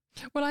Thailand.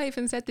 Well, I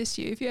even said this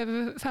to you. If you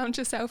ever found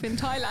yourself in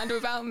Thailand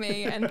without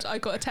me and I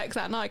got a text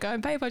that night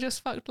going, babe, I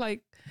just fucked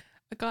like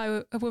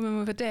a woman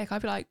with a dick,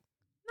 I'd be like,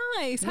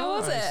 nice. How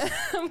was it?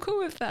 I'm cool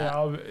with that.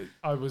 Yeah,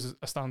 I was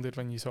astounded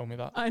when you told me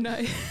that. I know.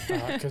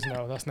 Because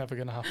no, that's never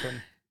going to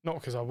happen. Not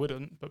because I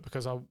wouldn't, but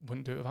because I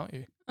wouldn't do it without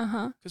you.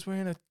 Because we're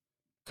in a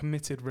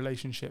committed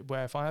relationship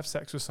where if I have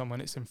sex with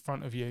someone, it's in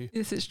front of you.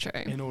 This is true.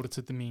 In order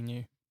to demean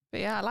you.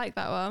 But yeah, I like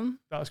that one.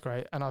 That was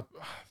great. And I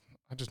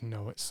I just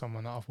know it's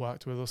someone that I've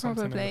worked with or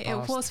something. Probably. In the It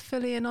past. was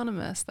fully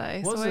anonymous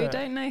though, Was so we it?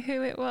 don't know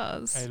who it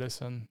was. Hey,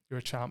 listen, you're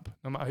a champ.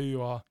 No matter who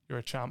you are, you're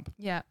a champ.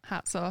 Yeah,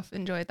 hats off.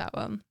 Enjoyed that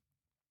one.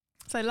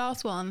 So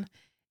last one,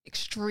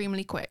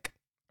 extremely quick.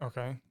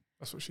 Okay,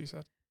 that's what she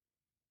said.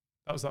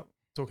 That was that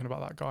talking about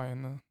that guy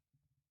in the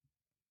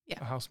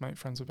housemate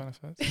friends with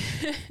benefits.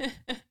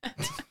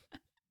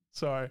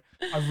 Sorry,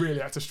 I really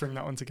had to string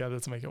that one together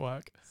to make it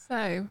work.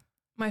 So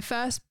my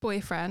first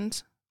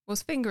boyfriend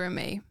was fingering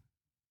me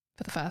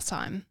for the first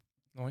time.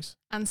 Nice.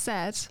 And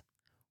said,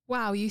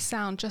 "Wow, you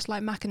sound just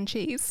like mac and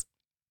cheese."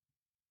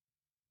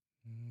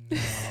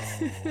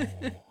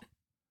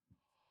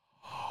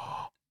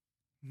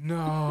 No.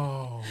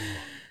 No.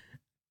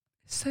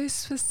 So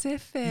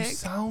specific. You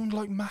sound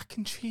like mac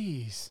and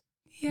cheese.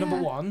 Yeah.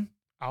 Number one,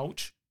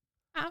 ouch.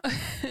 Ow.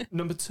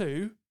 Number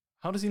two,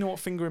 how does he know what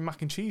fingering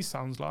mac and cheese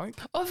sounds like?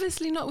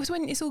 Obviously not. It was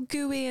when it's all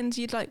gooey and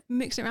you'd like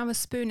mix it around with a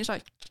spoon. It's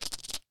like...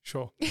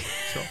 Sure.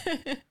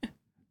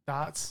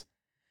 That's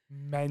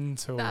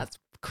mental. That's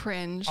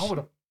cringe. I would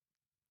have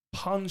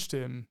punched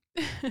him.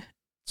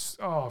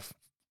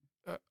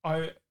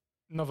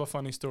 Another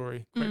funny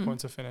story. Quick one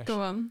to finish.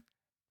 Go on.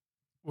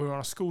 We were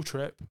on a school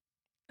trip.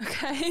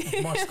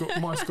 Okay.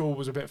 My school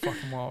was a bit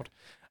fucking wild.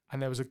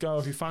 And there was a girl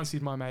who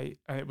fancied my mate,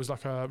 and it was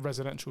like a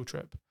residential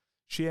trip.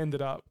 She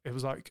ended up, it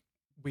was like,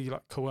 we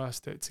like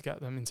coerced it to get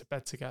them into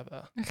bed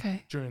together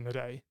during the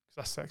day, because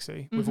that's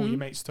sexy, with all your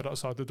mates stood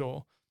outside the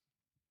door.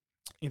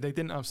 They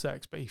didn't have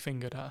sex, but he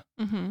fingered her.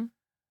 Mm-hmm.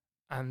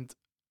 And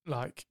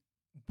like,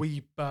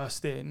 we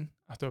burst in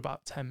after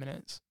about 10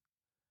 minutes.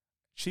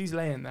 She's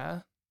laying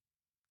there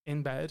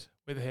in bed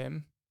with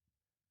him,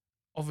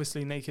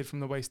 obviously naked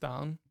from the waist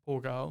down, poor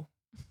girl.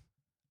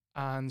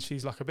 And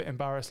she's like a bit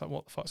embarrassed, like,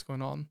 what the fuck's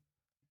going on?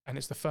 And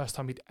it's the first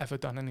time he'd ever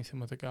done anything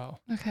with a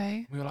girl.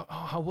 Okay. We were like,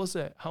 oh, how was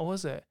it? How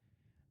was it?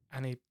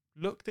 And he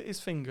looked at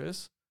his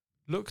fingers,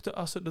 looked at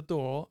us at the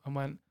door and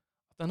went,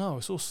 I don't know,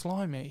 it's all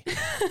slimy.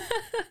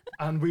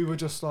 And we were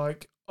just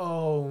like,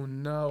 oh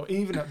no.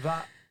 Even at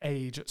that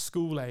age, at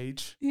school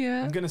age,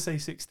 Yeah. I'm going to say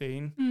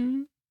 16.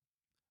 Mm.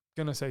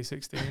 Going to say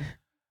 16.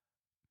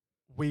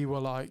 We were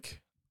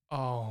like,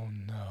 oh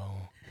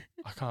no.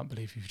 I can't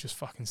believe you just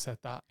fucking said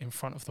that in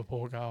front of the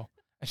poor girl.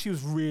 And she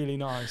was really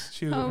nice.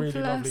 She was a really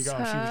lovely girl.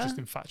 She was just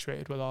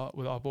infatuated with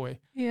our boy.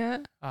 Yeah.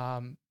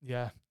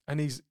 Yeah. And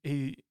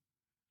he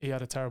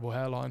had a terrible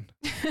hairline.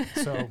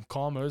 So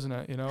karma, isn't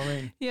it? You know what I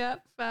mean? Yeah,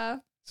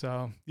 fair.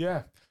 So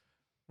yeah.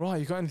 Right,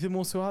 you got anything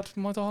more to add,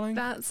 my darling?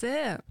 That's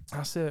it.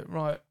 That's it.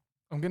 Right.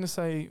 I'm gonna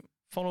say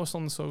follow us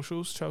on the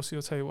socials. Chelsea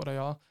will tell you what they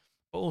are.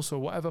 But also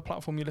whatever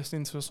platform you're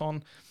listening to us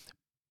on,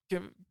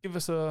 give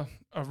us a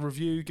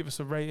review, give us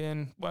a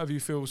rating, whatever you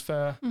feel is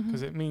fair,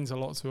 because it means a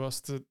lot to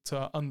us to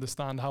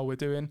understand how we're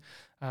doing.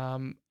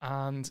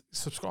 And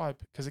subscribe,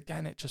 because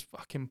again, it just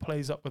fucking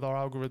plays up with our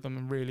algorithm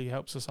and really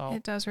helps us out.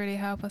 It does really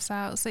help us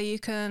out. So you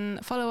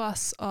can follow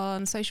us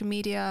on social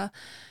media,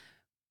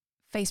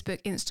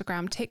 Facebook,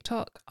 Instagram,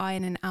 TikTok,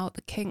 Ironing Out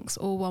the Kinks,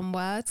 all one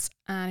words.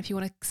 And if you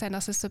want to send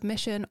us a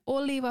submission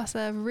or leave us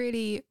a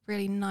really,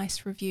 really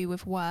nice review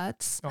with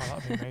words, Oh,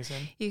 that'd be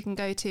amazing. you can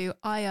go to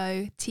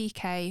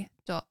iotk.fun,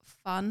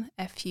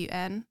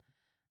 F-U-N,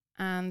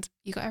 and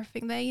you got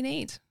everything there you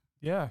need.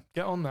 Yeah,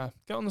 get on there.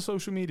 Get on the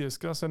social medias,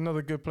 because that's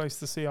another good place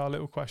to see our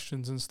little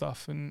questions and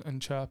stuff and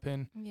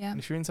chirping. Yeah. And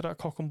if you're into that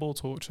cock and ball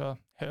torture,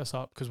 hit us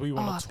up, because we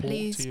want to talk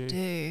please to you.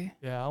 do.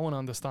 Yeah, I want to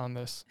understand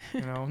this.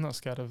 You know, I'm not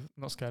scared of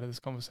this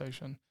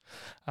conversation.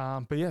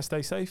 But yeah,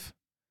 stay safe,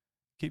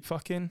 keep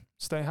fucking,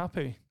 stay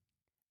happy.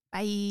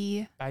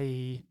 Bye.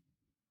 Bye.